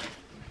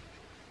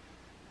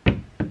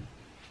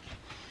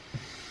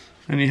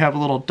 And you have a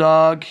little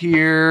dog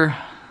here.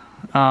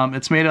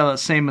 It's made out of the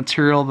same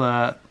material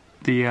that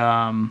the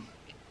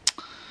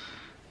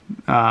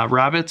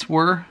rabbits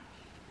were,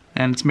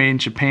 and it's made in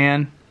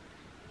Japan.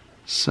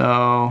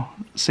 So,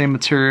 same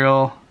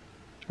material,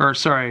 or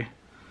sorry,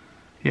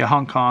 yeah,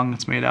 Hong Kong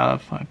it's made out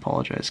of. I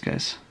apologize,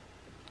 guys.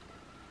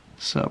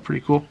 So,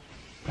 pretty cool.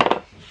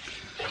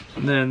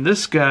 And then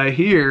this guy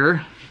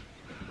here,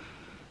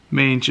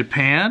 made in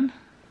Japan.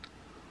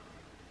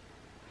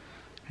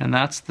 And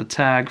that's the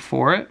tag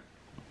for it.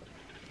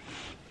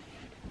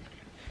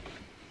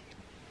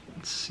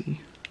 Let's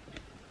see.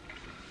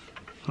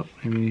 Oh,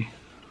 maybe,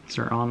 is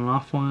there on and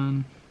off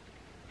one?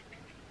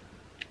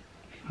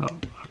 Oh,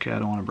 okay, I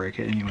don't want to break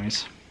it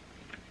anyways.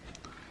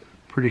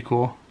 Pretty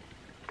cool.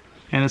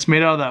 And it's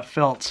made out of that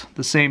felt,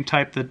 the same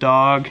type the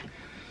dog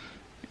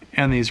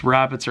and these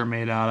rabbits are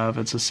made out of.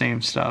 It's the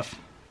same stuff.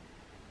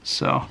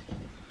 So,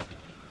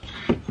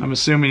 I'm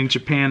assuming in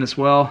Japan as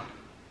well.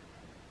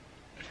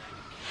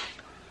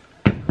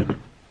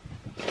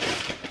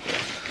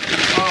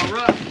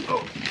 Alright.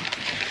 Oh.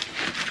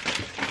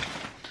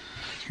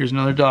 Here's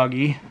another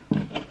doggy.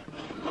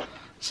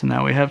 So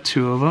now we have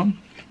 2 of them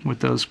with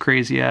those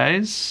crazy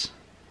eyes.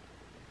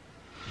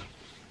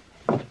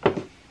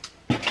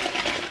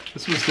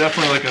 This was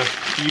definitely like a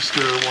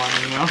Easter one,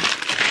 you know?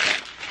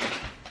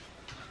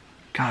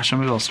 Gosh,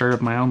 I'm gonna start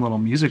up my own little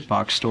music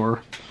box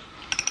store.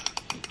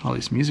 All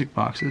these music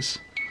boxes.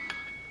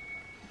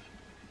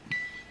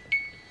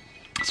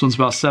 This one's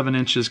about 7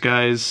 inches,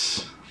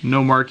 guys.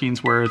 No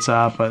markings where it's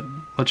at, but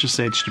let's just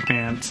say it's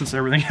Japan, since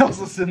everything else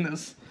is in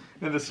this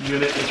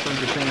unit is from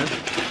Japan.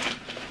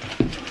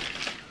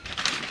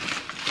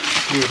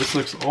 Ooh, this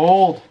looks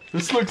old.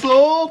 This looks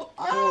old.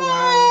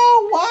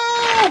 Oh,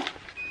 wow.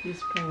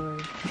 He's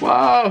probably...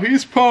 Wow,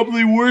 he's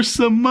probably worth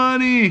some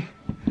money.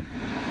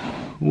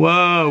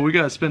 Whoa, we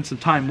gotta spend some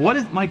time. What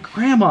is my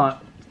grandma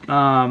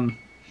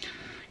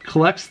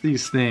collects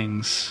these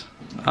things,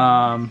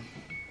 but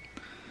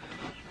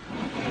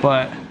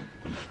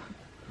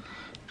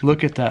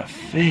look at that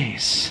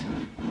face,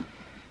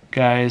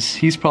 guys.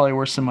 He's probably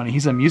worth some money.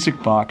 He's a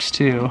music box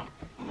too.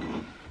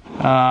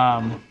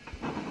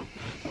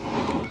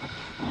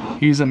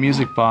 He's a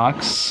music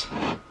box,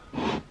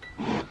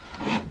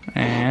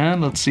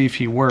 and let's see if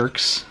he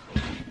works.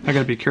 I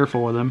gotta be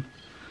careful with him.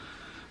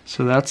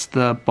 So that's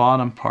the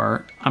bottom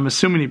part. I'm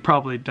assuming he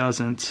probably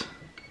doesn't,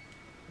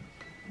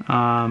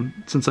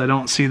 since I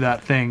don't see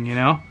that thing, you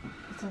know?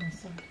 It's on the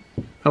side.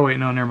 Oh wait,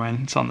 no, never mind.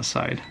 It's on the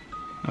side.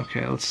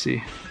 Okay, let's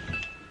see.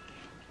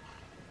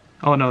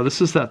 Oh no, this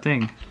is that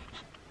thing.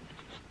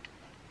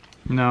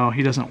 No,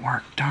 he doesn't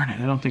work. Darn it,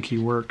 I don't think he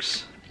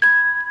works.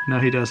 No,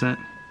 he doesn't.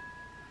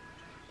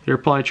 They're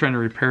probably trying to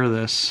repair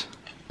this.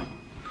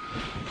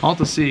 I'll have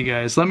to see,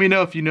 guys. Let me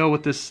know if you know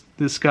what this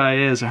guy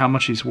is or how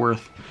much he's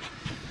worth.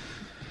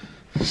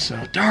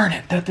 So, darn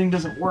it, that thing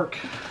doesn't work.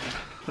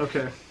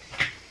 Okay.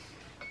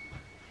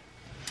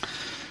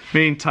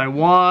 Made in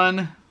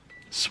Taiwan,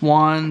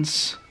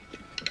 swans,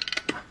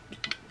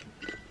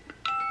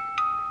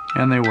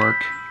 and they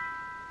work.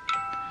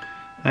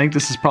 I think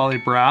this is probably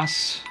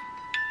brass.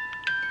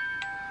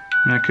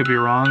 I mean, I could be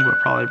wrong, but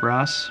probably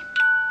brass.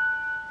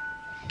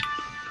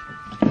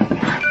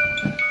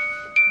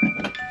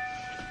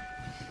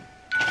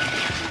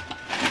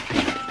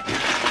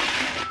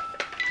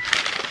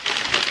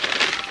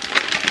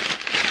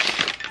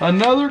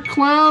 Another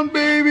clown,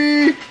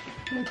 baby!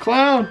 A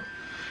clown.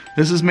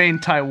 This is made in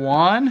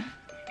Taiwan.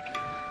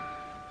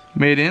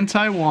 Made in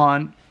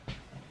Taiwan.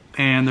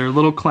 And they're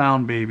little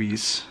clown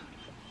babies.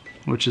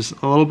 Which is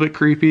a little bit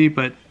creepy,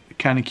 but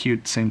kind of cute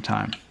at the same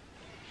time.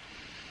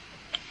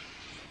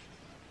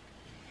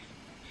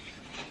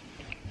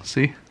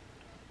 See?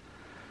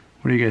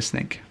 What do you guys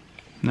think?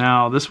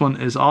 Now, this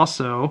one is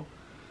also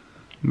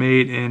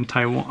made in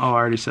Taiwan. Oh, I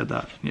already said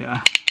that.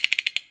 Yeah.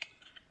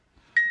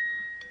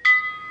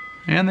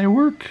 And they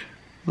work.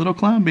 Little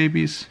clown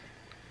babies.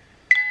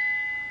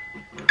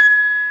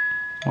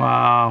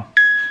 Wow.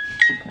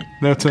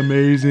 That's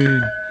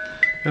amazing.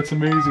 That's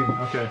amazing.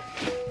 Okay.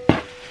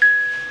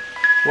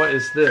 What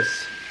is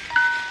this?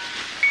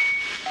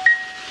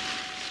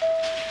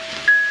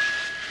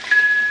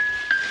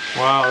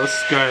 Wow,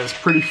 this guy is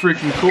pretty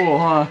freaking cool,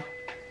 huh?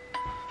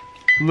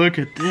 Look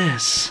at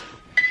this.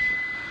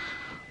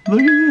 Look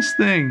at this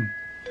thing.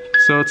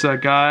 So it's a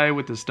guy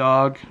with his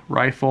dog,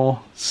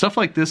 rifle. Stuff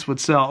like this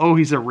would sell. Oh,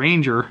 he's a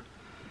ranger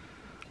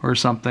or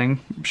something.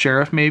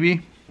 Sheriff,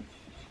 maybe.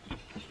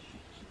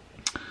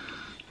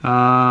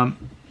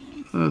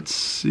 Let's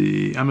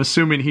see. I'm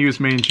assuming he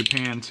was made in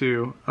Japan,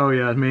 too. Oh,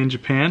 yeah, made in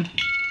Japan.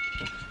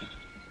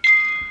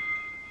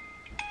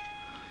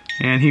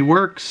 And he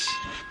works.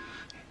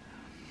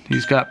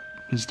 He's got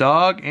his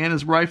dog and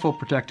his rifle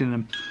protecting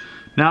him.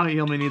 Now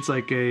he only needs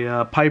like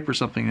a pipe or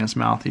something in his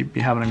mouth. He'd be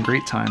having a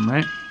great time,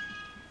 right?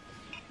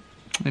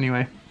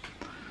 Anyway,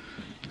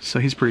 so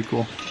he's pretty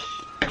cool.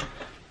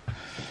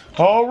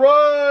 All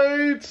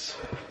right,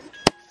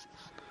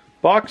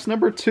 box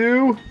number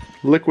 2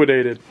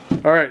 liquidated.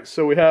 All right,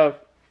 so we have,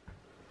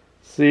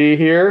 see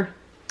here,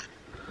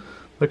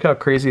 look how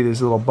crazy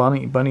these little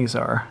bunnies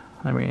are.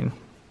 I mean,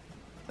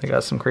 they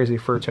got some crazy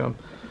fur to them,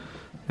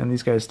 and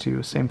these guys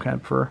too, same kind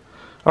of fur.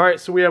 All right,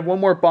 so we have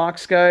one more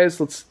box, guys.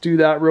 Let's do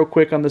that real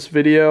quick on this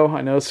video.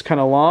 I know it's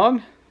kind of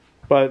long,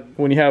 but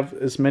when you have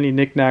as many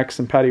knickknacks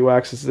and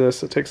paddywhacks as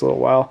this, it takes a little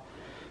while.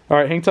 All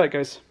right, hang tight,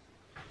 guys.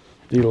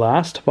 The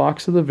last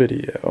box of the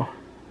video.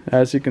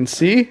 As you can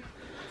see,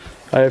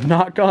 I have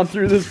not gone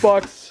through this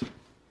box.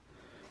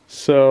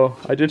 So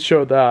I did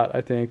show that,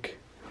 I think,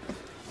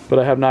 but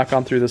I have not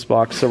gone through this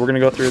box. So we're gonna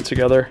go through it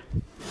together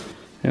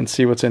and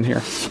see what's in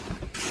here.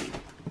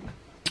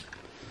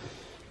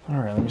 All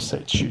right, let me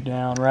set you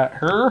down right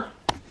here.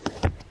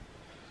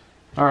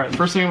 All right,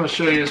 first thing I'm gonna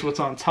show you is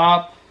what's on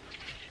top.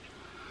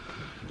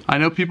 I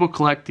know people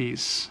collect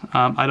these.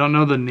 I don't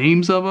know the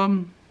names of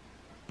them,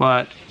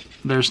 but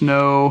there's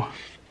no,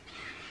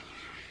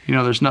 you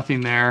know, there's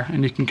nothing there,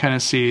 and you can kind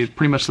of see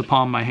pretty much the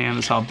palm of my hand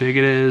is how big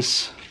it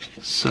is.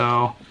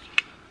 So,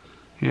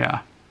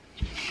 yeah,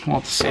 we'll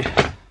have to see.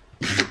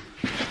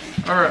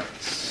 All right,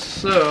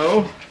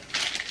 so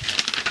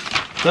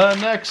the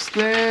next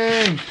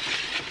thing.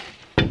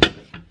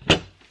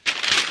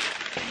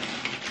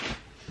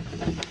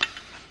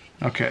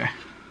 Okay.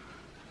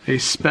 A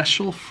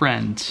special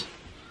friend.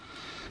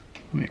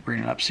 Let me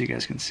bring it up so you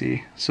guys can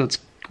see. So it's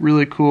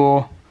really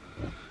cool.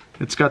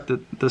 It's got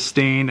the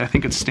stained, I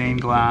think it's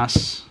stained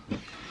glass,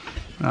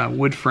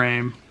 wood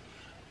frame.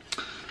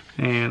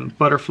 And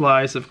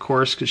butterflies, of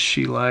course, because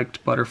she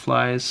liked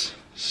butterflies.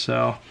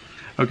 So,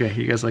 okay,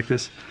 you guys like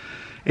this?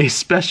 A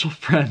special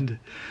friend.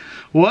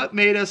 What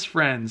made us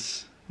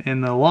friends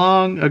in the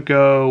long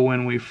ago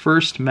when we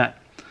first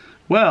met?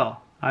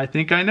 Well, I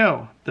think I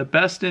know. The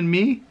best in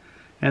me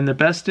and the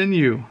best in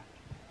you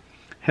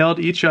held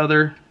each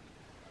other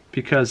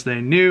because they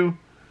knew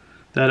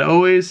that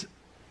always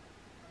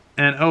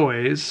and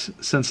always,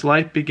 since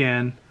life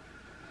began,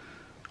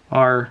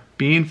 our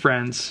being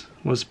friends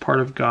was part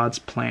of God's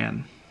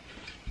plan.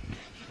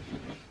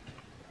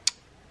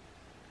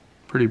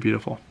 Pretty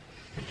beautiful.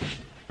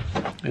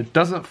 It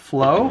doesn't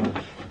flow,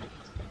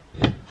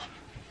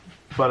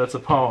 but it's a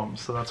poem,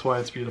 so that's why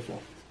it's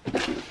beautiful.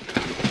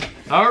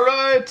 All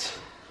right.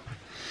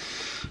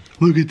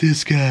 Look at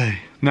this guy.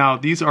 Now,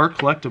 these are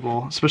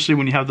collectible, especially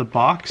when you have the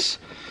box.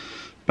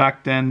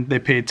 Back then, they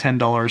paid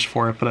 $10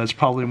 for it, but it's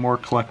probably more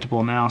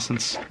collectible now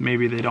since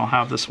maybe they don't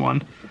have this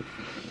one.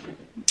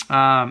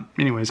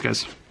 Anyways,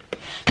 guys.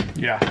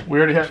 Yeah, we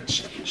already had,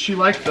 she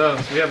liked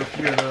those. We have a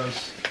few of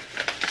those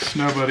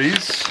snow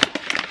buddies.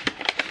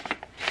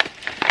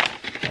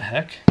 The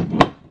heck?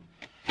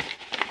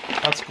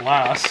 That's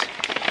glass.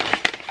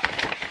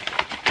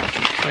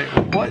 Wait,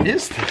 what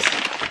is this?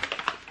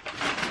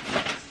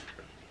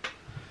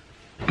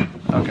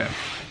 Okay.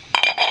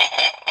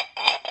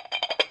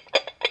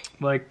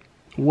 Like,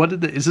 what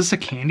did is this a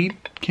candy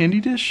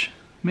dish?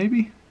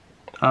 Maybe?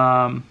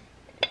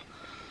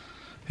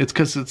 It's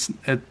because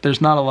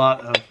there's not a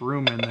lot of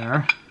room in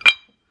there,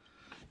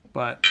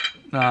 but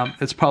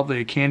it's probably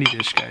a candy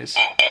dish, guys.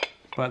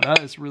 But that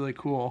is really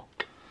cool.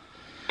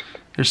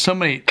 There's so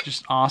many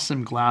just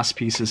awesome glass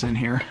pieces in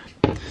here.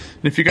 And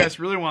if you guys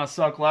really want to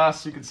sell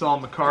glass, you can sell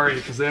them Macari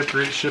because they have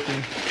great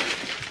shipping.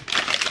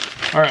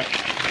 All right.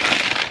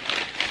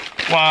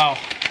 Wow,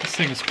 this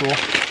thing is cool.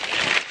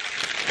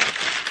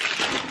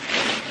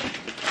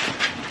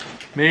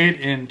 Made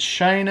in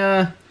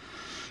China.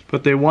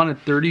 But they wanted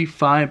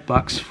 35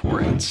 bucks for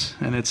it,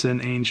 and it's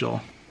an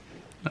angel.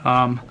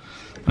 Let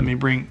me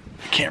bring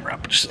the camera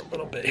up just a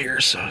little bit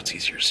here so it's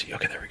easier to see.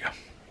 Okay, there we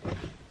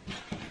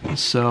go.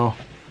 So,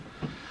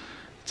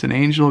 it's an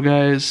angel,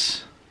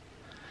 guys.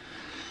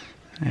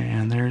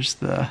 And there's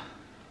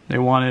they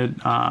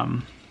wanted,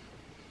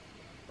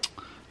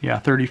 yeah,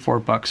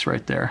 34 bucks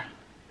right there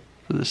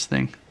for this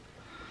thing.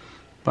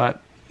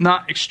 But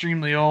not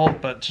extremely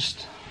old, but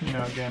just, you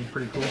know, again,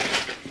 pretty cool.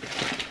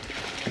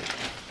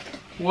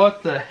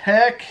 What the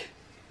heck?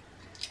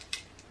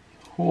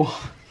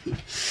 Oh.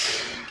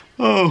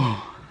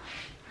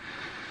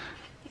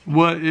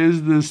 What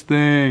is this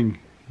thing?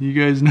 You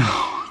guys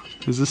know?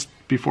 Is this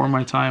before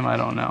my time? I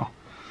don't know.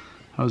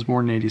 I was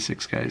born in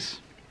 '86,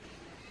 guys.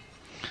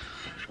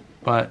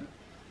 But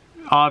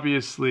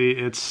obviously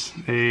it's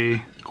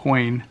a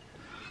coin.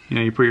 You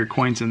know, you put your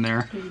coins in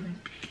there.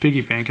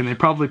 Piggy bank. And they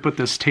probably put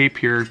this tape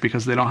here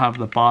because they don't have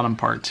the bottom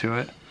part to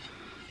it.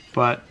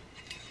 But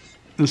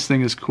this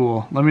thing is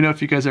cool. Let me know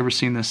if you guys ever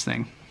seen this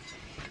thing.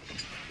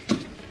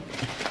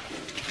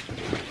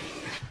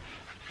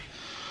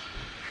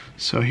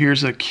 So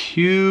here's a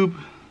cube.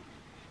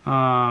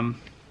 I've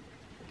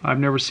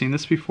never seen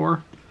this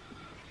before,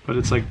 but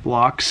it's like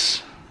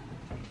blocks,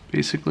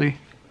 basically.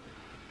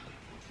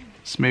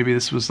 So maybe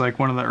this was like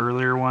one of the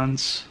earlier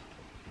ones.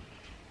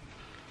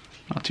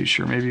 Not too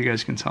sure. Maybe you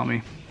guys can tell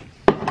me.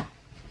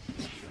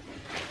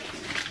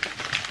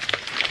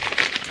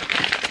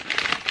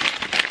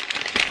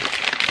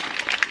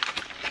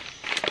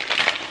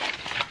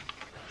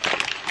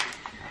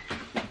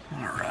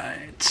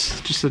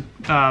 Just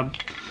a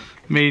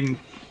made.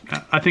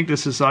 I think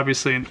this is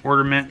obviously an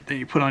ornament that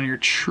you put on your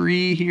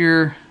tree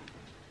here.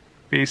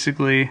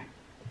 Basically,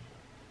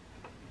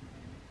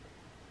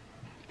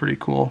 pretty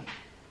cool.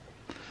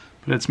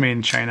 But it's made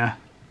in China,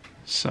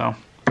 so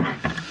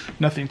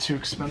nothing too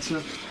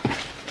expensive.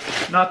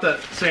 Not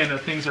that saying that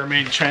things that are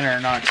made in China are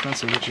not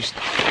expensive.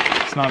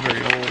 It's not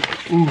very old.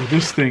 Ooh,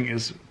 this thing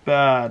is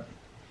bad.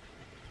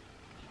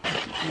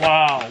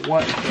 Wow,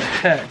 what the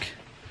heck?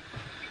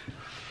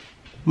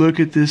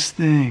 Look at this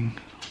thing.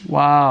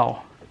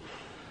 Wow.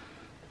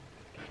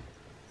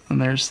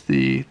 And there's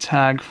the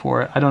tag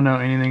for it. I don't know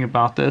anything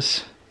about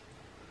this,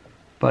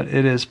 but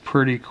it is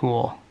pretty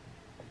cool.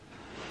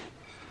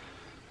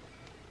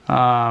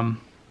 Let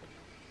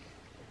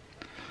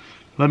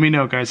me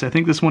know, guys. I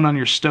think this went on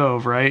your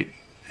stove, right?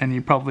 And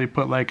you probably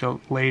put like a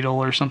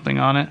ladle or something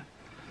on it.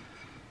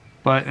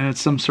 And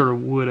it's some sort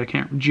of wood. I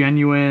can't.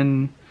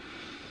 Genuine.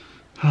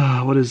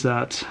 What is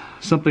that?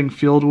 Something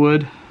field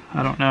wood.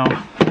 I don't know.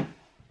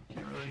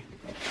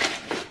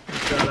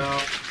 That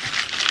out.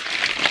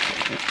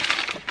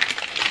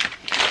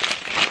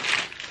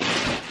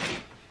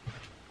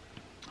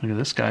 Look at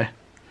this guy.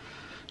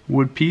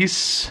 Wood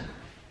piece.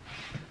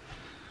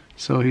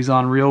 So he's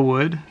on real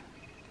wood.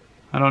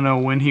 I don't know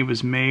when he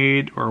was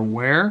made or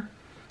where.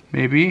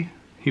 Maybe.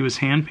 he was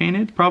hand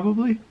painted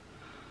probably.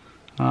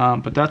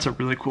 But that's a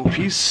really cool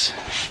piece.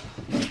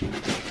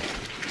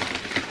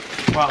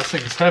 Wow, this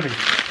thing is heavy.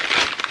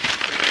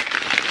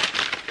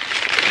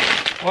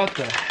 What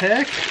the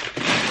heck?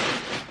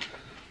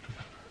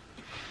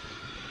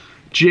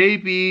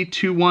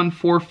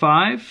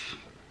 JB2145.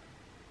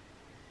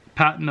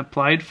 Patent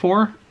applied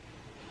for.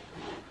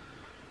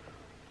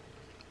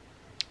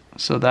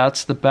 So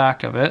that's the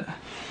back of it.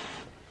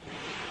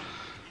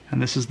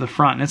 And this is the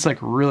front. And it's like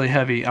really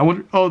heavy.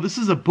 Oh, this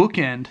is a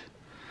bookend.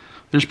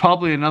 There's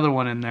probably another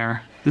one in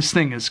there. This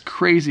thing is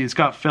crazy. It's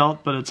got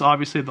felt, but it's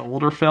obviously the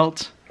older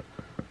felt.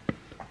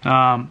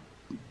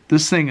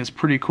 This thing is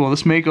pretty cool.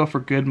 This may go for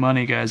good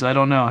money, guys. I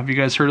don't know. Have you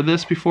guys heard of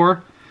this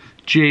before?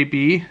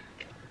 JB.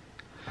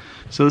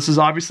 So this is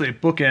obviously a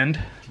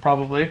bookend,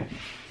 probably.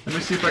 Let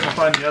me see if I can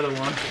find the other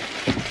one.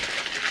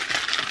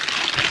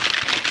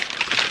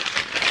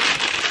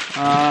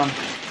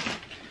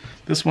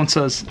 This one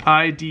says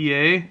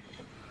IDA.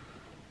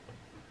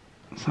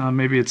 So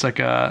maybe it's like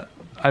a,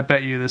 I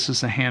bet you this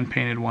is a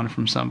hand-painted one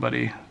from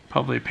somebody.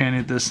 Probably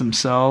painted this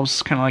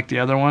themselves, kind of like the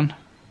other one.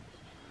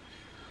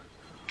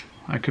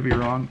 I could be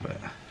wrong, but...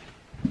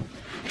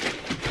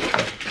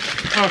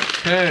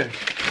 Okay.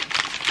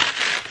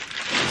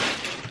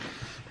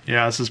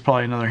 Yeah, this is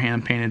probably another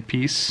hand-painted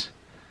piece.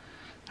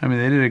 I mean,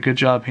 they did a good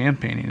job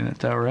hand-painting it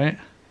though, right?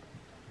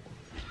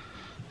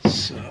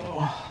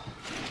 So...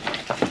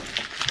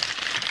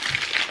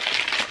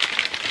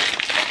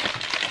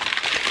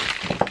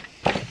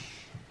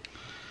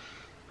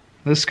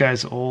 This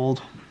guy's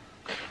old.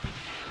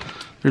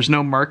 There's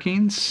no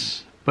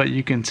markings, but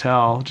you can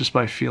tell just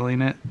by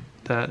feeling it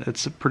that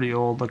it's a pretty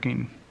old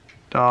looking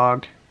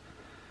dog.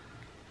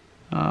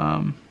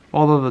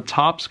 Although the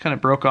tops kind of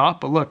broke off,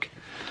 but look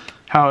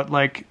how it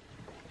like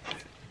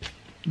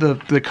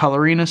the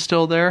coloring is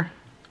still there.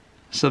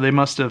 So they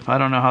must have, I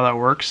don't know how that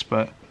works,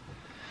 but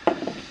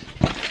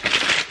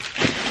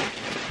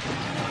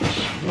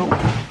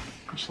oh,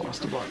 just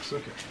lost a box.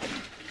 Okay.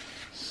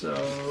 So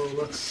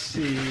let's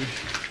see.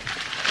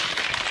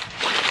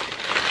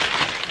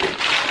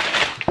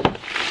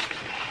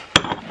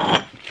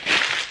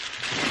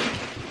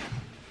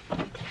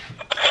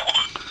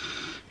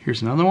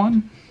 Here's another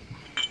one.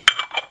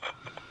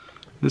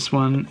 This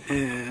one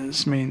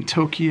is made in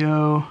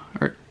Tokyo,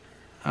 or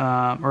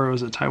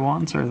was it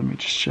Taiwan? Sorry, let me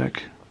just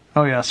check.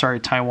 Oh yeah, sorry,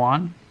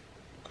 Taiwan.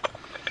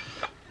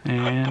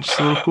 And just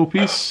a little cool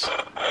piece,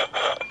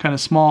 kind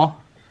of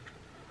small.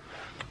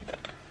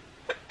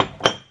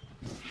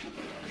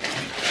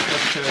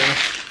 Okay.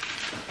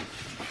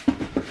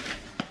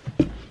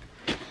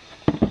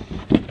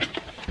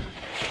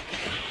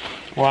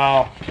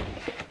 Wow.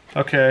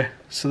 Okay,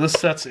 so this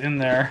set's in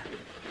there.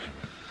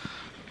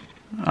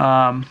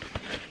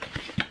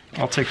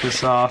 I'll take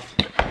this off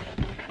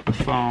the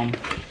foam.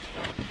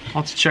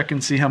 I'll have to check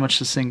and see how much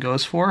this thing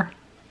goes for,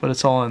 but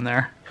it's all in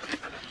there.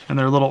 And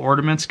they're little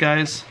ornaments,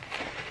 guys.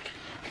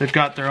 They've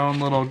got their own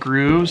little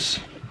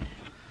grooves.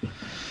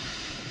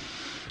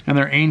 And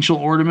they're angel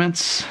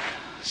ornaments.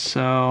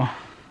 So,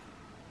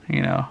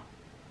 you know,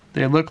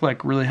 they look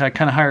like really high,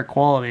 kind of higher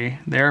quality.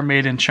 They are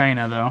made in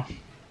China though,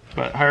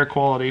 but higher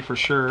quality for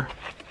sure.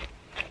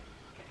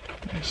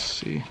 Let's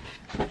see.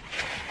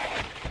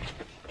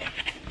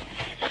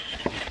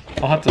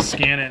 I'll have to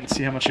scan it and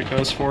see how much it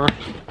goes for.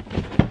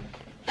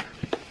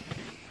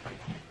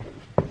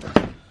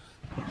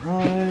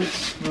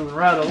 Alright, moving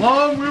right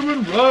along,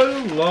 moving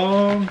right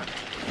along.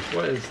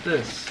 What is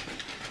this?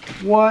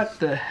 What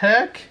the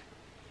heck?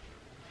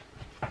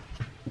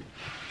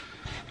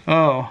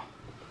 Oh.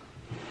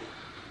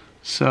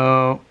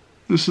 So,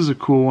 this is a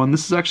cool one.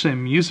 This is actually a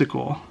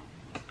musical.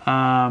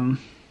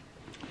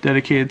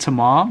 Dedicated to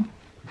Mom.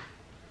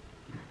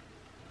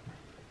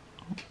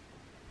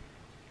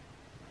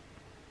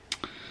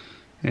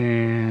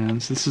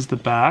 And this is the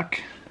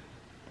back.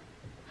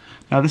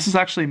 Now this is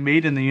actually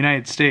made in the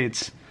United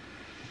States.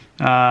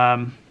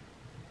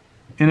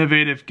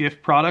 Innovative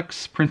gift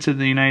products printed in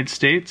the United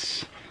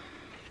States.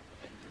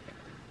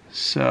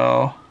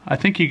 So I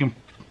think you can,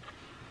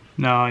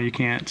 no you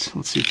can't.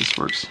 Let's see if this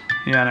works.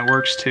 Yeah, and it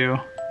works too.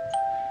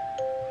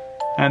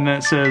 And then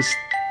it says,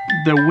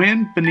 "The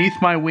Wind Beneath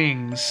My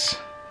Wings"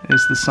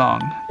 is the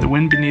song. The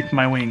Wind Beneath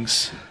My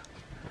Wings.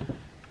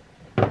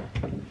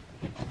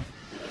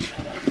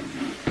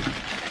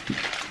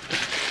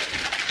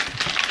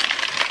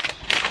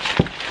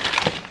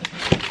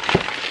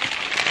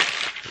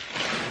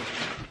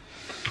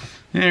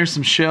 There's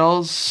some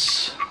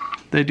shells.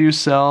 They do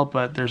sell,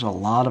 but there's a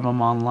lot of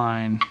them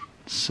online.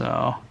 So,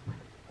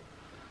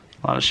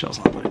 a lot of shells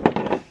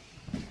online.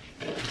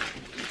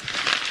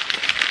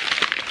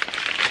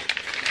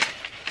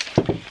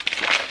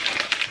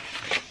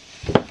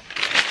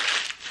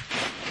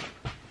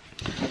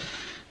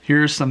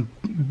 Here's some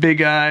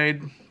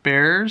big-eyed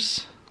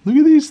bears. Look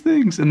at these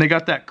things. And they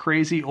got that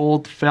crazy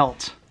old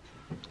felt.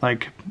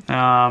 Like,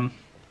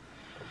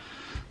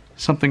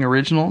 something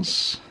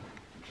originals.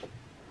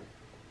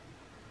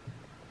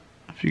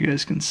 If you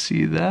guys can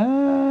see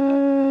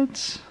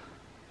that,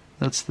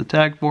 that's the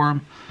tag for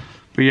them.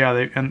 But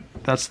yeah, and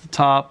that's the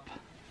top.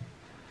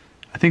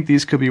 I think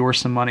these could be worth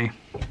some money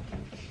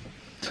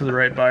to the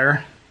right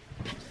buyer.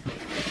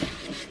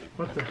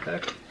 What the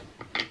heck?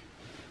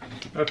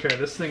 Okay,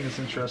 this thing is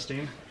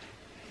interesting.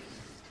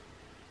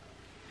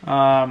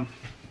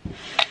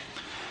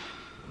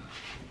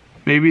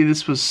 Maybe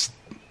this was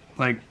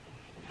like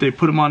they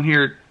put them on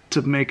here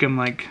to make them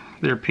like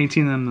they're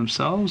painting them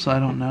themselves. I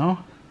don't know.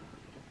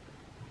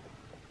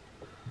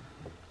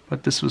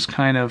 But this was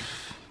kind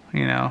of,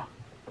 you know,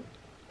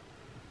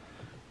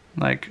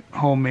 like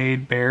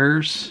homemade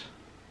bears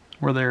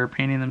where they're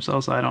painting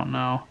themselves. I don't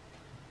know.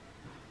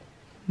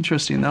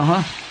 Interesting though,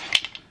 huh?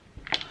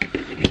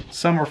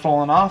 Some were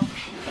falling off.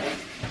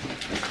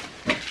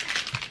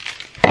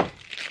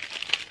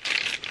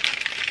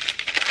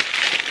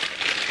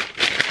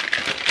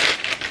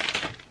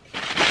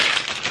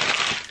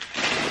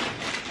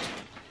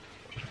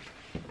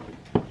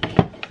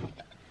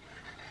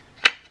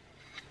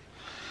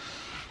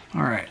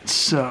 Alright,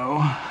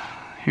 so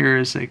here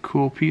is a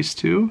cool piece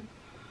too.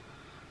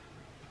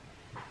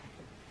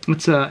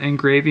 It's an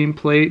engraving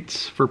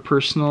plate for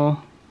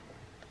personal.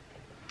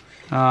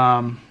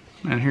 And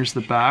here's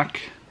the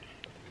back.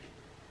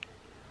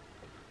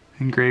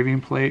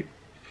 Engraving plate.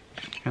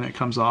 And it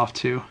comes off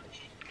too.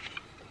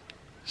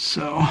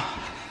 So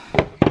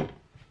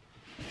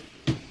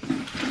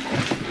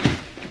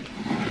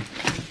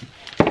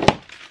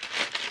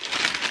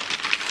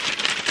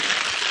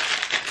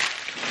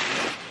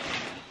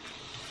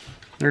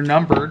they're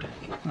numbered.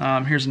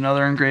 Here's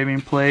another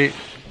engraving plate.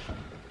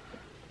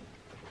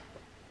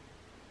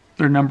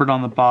 They're numbered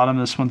on the bottom.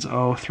 This one's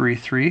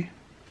 033.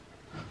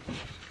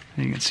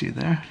 You can see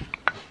there.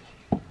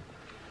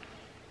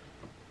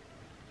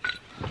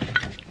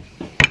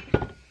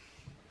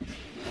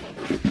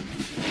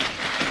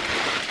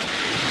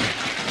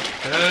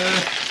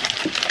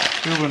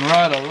 Moving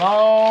right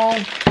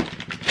along.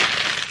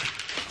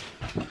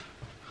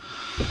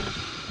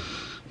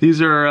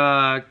 These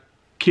are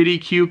Kitty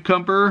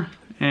Cucumber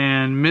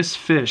and Miss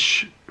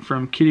Fish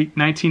from Kitty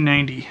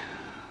 1990,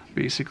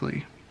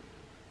 basically.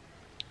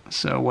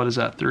 So what is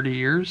that, 30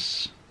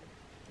 years?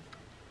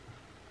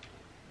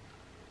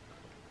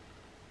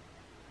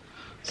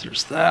 So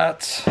there's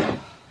that.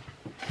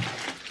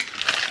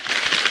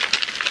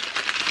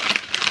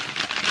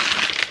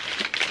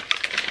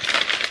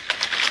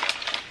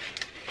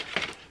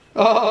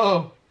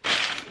 Oh,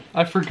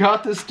 I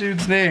forgot this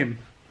dude's name.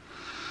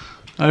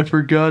 I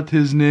forgot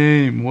his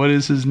name. What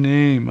is his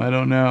name? I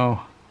don't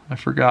know. I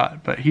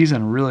forgot, but he's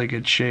in really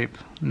good shape.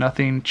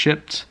 Nothing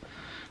chipped.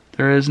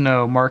 There is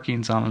no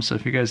markings on him, so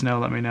if you guys know,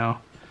 let me know.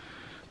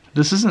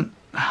 This isn't...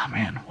 Oh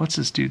man, what's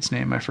this dude's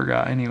name? I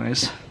forgot.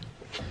 Anyways.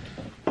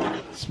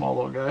 Small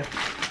little guy.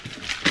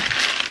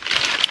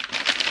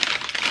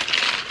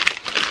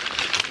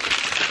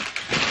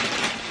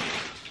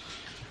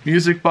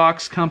 Music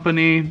Box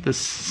Company, the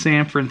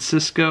San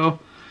Francisco,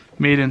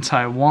 made in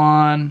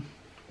Taiwan.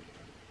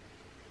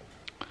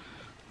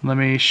 Let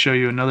me show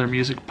you another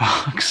music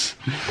box.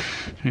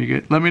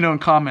 Let me know in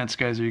comments,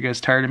 guys. Are you guys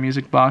tired of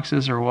music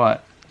boxes or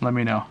what? Let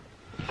me know.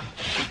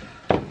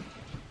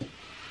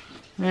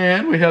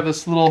 And we have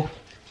this little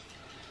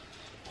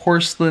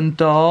porcelain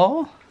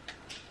doll.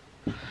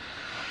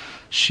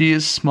 She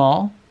is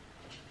small.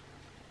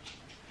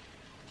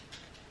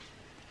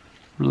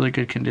 Really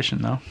good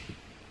condition though.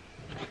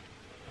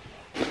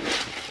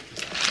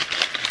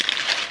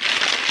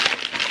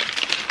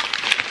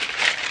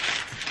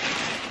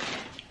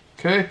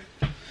 Okay.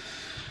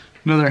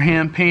 Another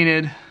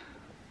hand-painted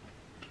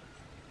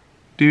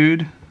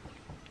dude.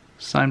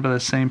 Signed by the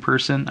same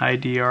person,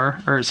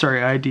 IDR, or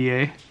sorry,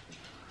 IDA.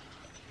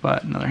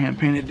 But another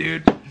hand-painted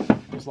dude.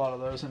 There's a lot of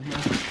those in here.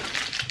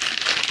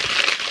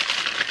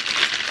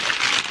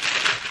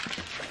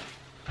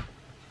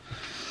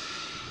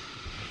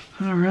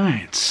 All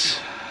right.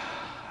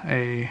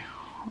 A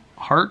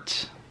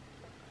heart.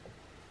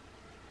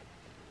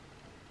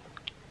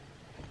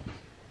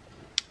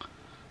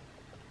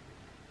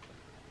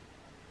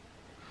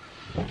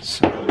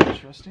 So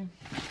interesting.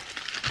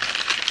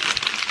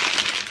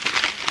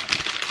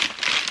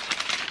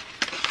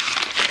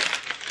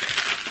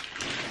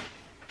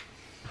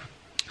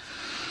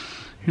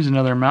 Here's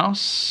another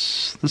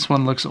mouse. This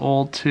one looks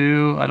old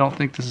too. I don't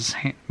think this is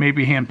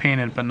maybe hand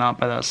painted, but not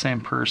by that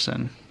same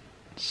person.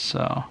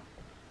 So.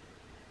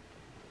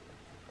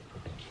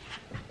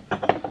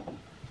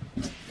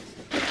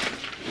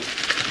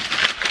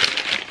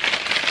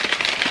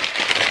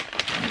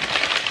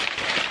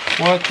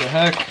 What the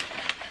heck?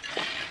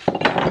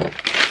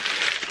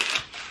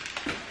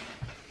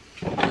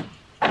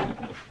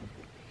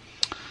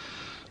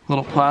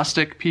 Little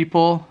plastic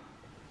people.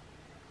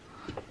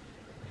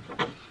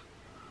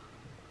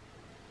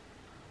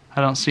 I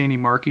don't see any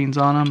markings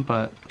on them,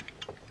 but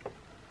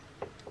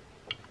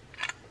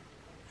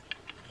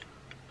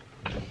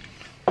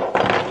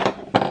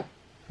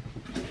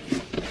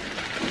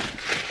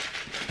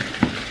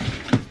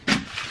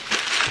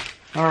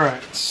all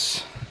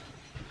right.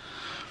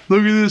 Look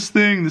at this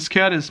thing. This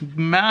cat is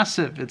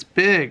massive. It's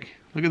big.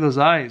 Look at those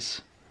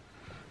eyes.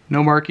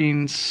 No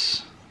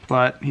markings,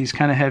 but he's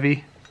kind of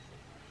heavy.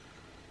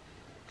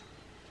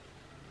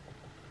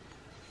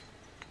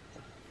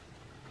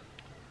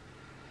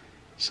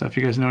 So if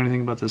you guys know anything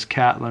about this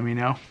cat, let me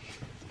know.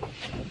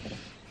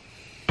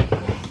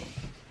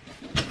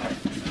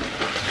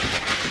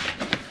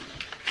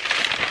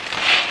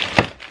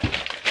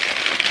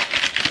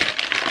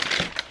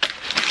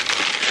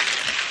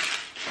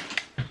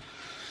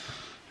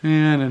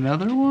 And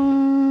another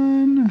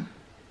one.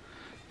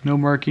 No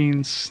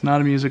markings,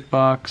 not a music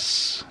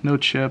box, no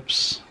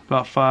chips,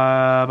 about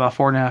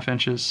 4.5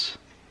 inches.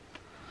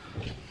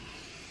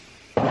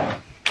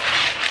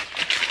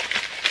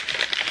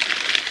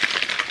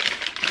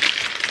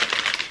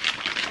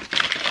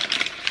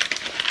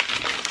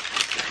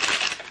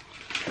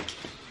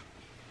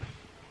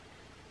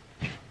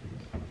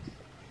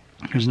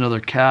 Here's another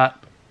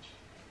cat.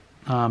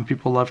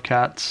 People love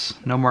cats.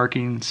 No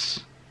markings.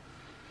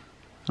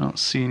 I don't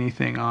see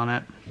anything on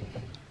it.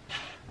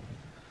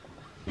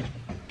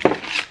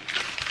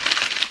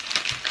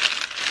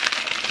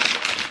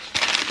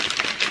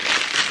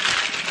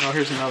 Oh,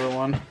 here's another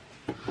one.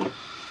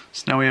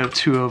 So now we have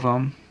 2 of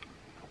them.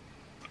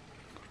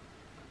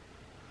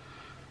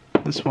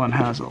 This one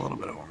has a little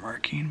bit of a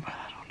marking, but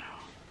I don't know.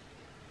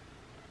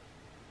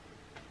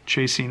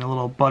 Chasing a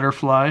little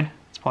butterfly.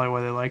 That's probably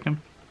why they liked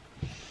him.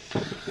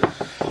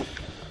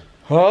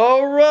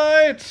 All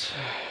right.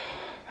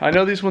 I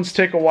know these ones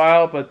take a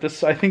while,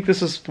 but I think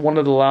this is one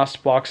of the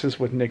last boxes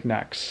with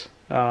knickknacks.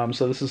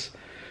 So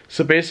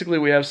basically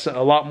we have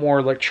a lot more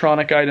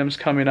electronic items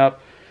coming up.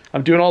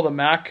 I'm doing all the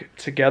Mac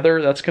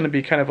together. That's going to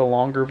be kind of a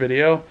longer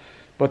video,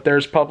 but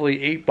there's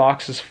probably 8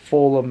 boxes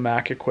full of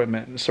Mac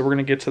equipment. So we're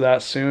going to get to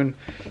that soon.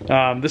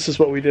 This is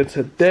what we did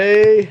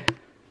today.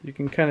 You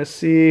can kind of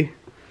see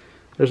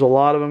there's a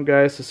lot of them,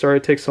 guys. So sorry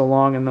it takes so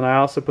long. And then I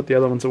also put the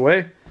other ones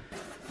away.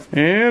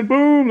 And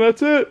boom,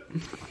 that's it.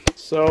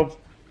 So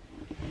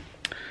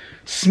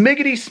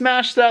smiggity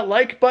smash that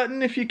like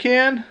button if you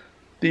can.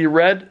 The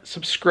red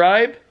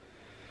subscribe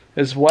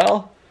as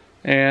well.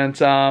 And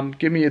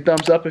give me a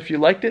thumbs up if you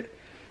liked it.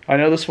 I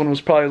know this one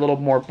was probably a little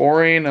more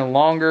boring and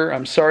longer.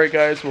 I'm sorry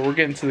guys, but we're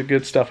getting to the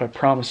good stuff, I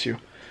promise you.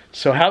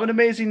 So have an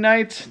amazing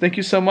night. Thank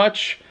you so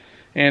much.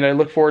 And I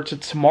look forward to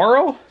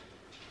tomorrow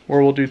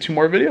where we'll do 2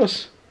 more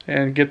videos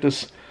and get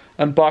this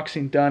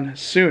unboxing done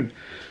soon.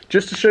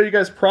 Just to show you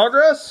guys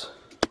progress,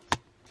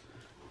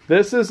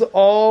 this is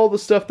all the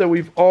stuff that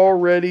we've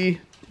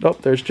already... Oh,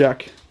 there's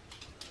Jack.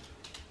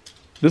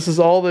 This is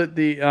all this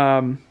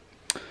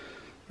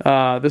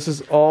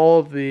is all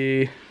of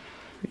the,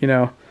 you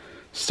know,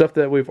 stuff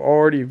that we've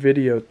already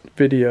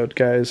videoed,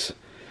 guys.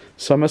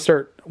 So I'm gonna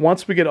start,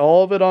 once we get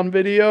all of it on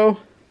video,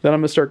 then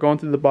I'm gonna start going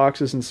through the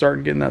boxes and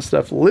starting getting that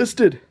stuff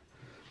listed.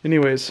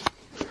 Anyways,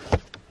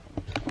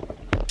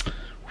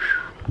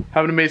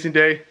 have an amazing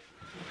day.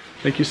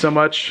 Thank you so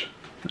much,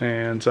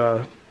 and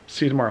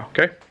see you tomorrow,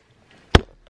 okay?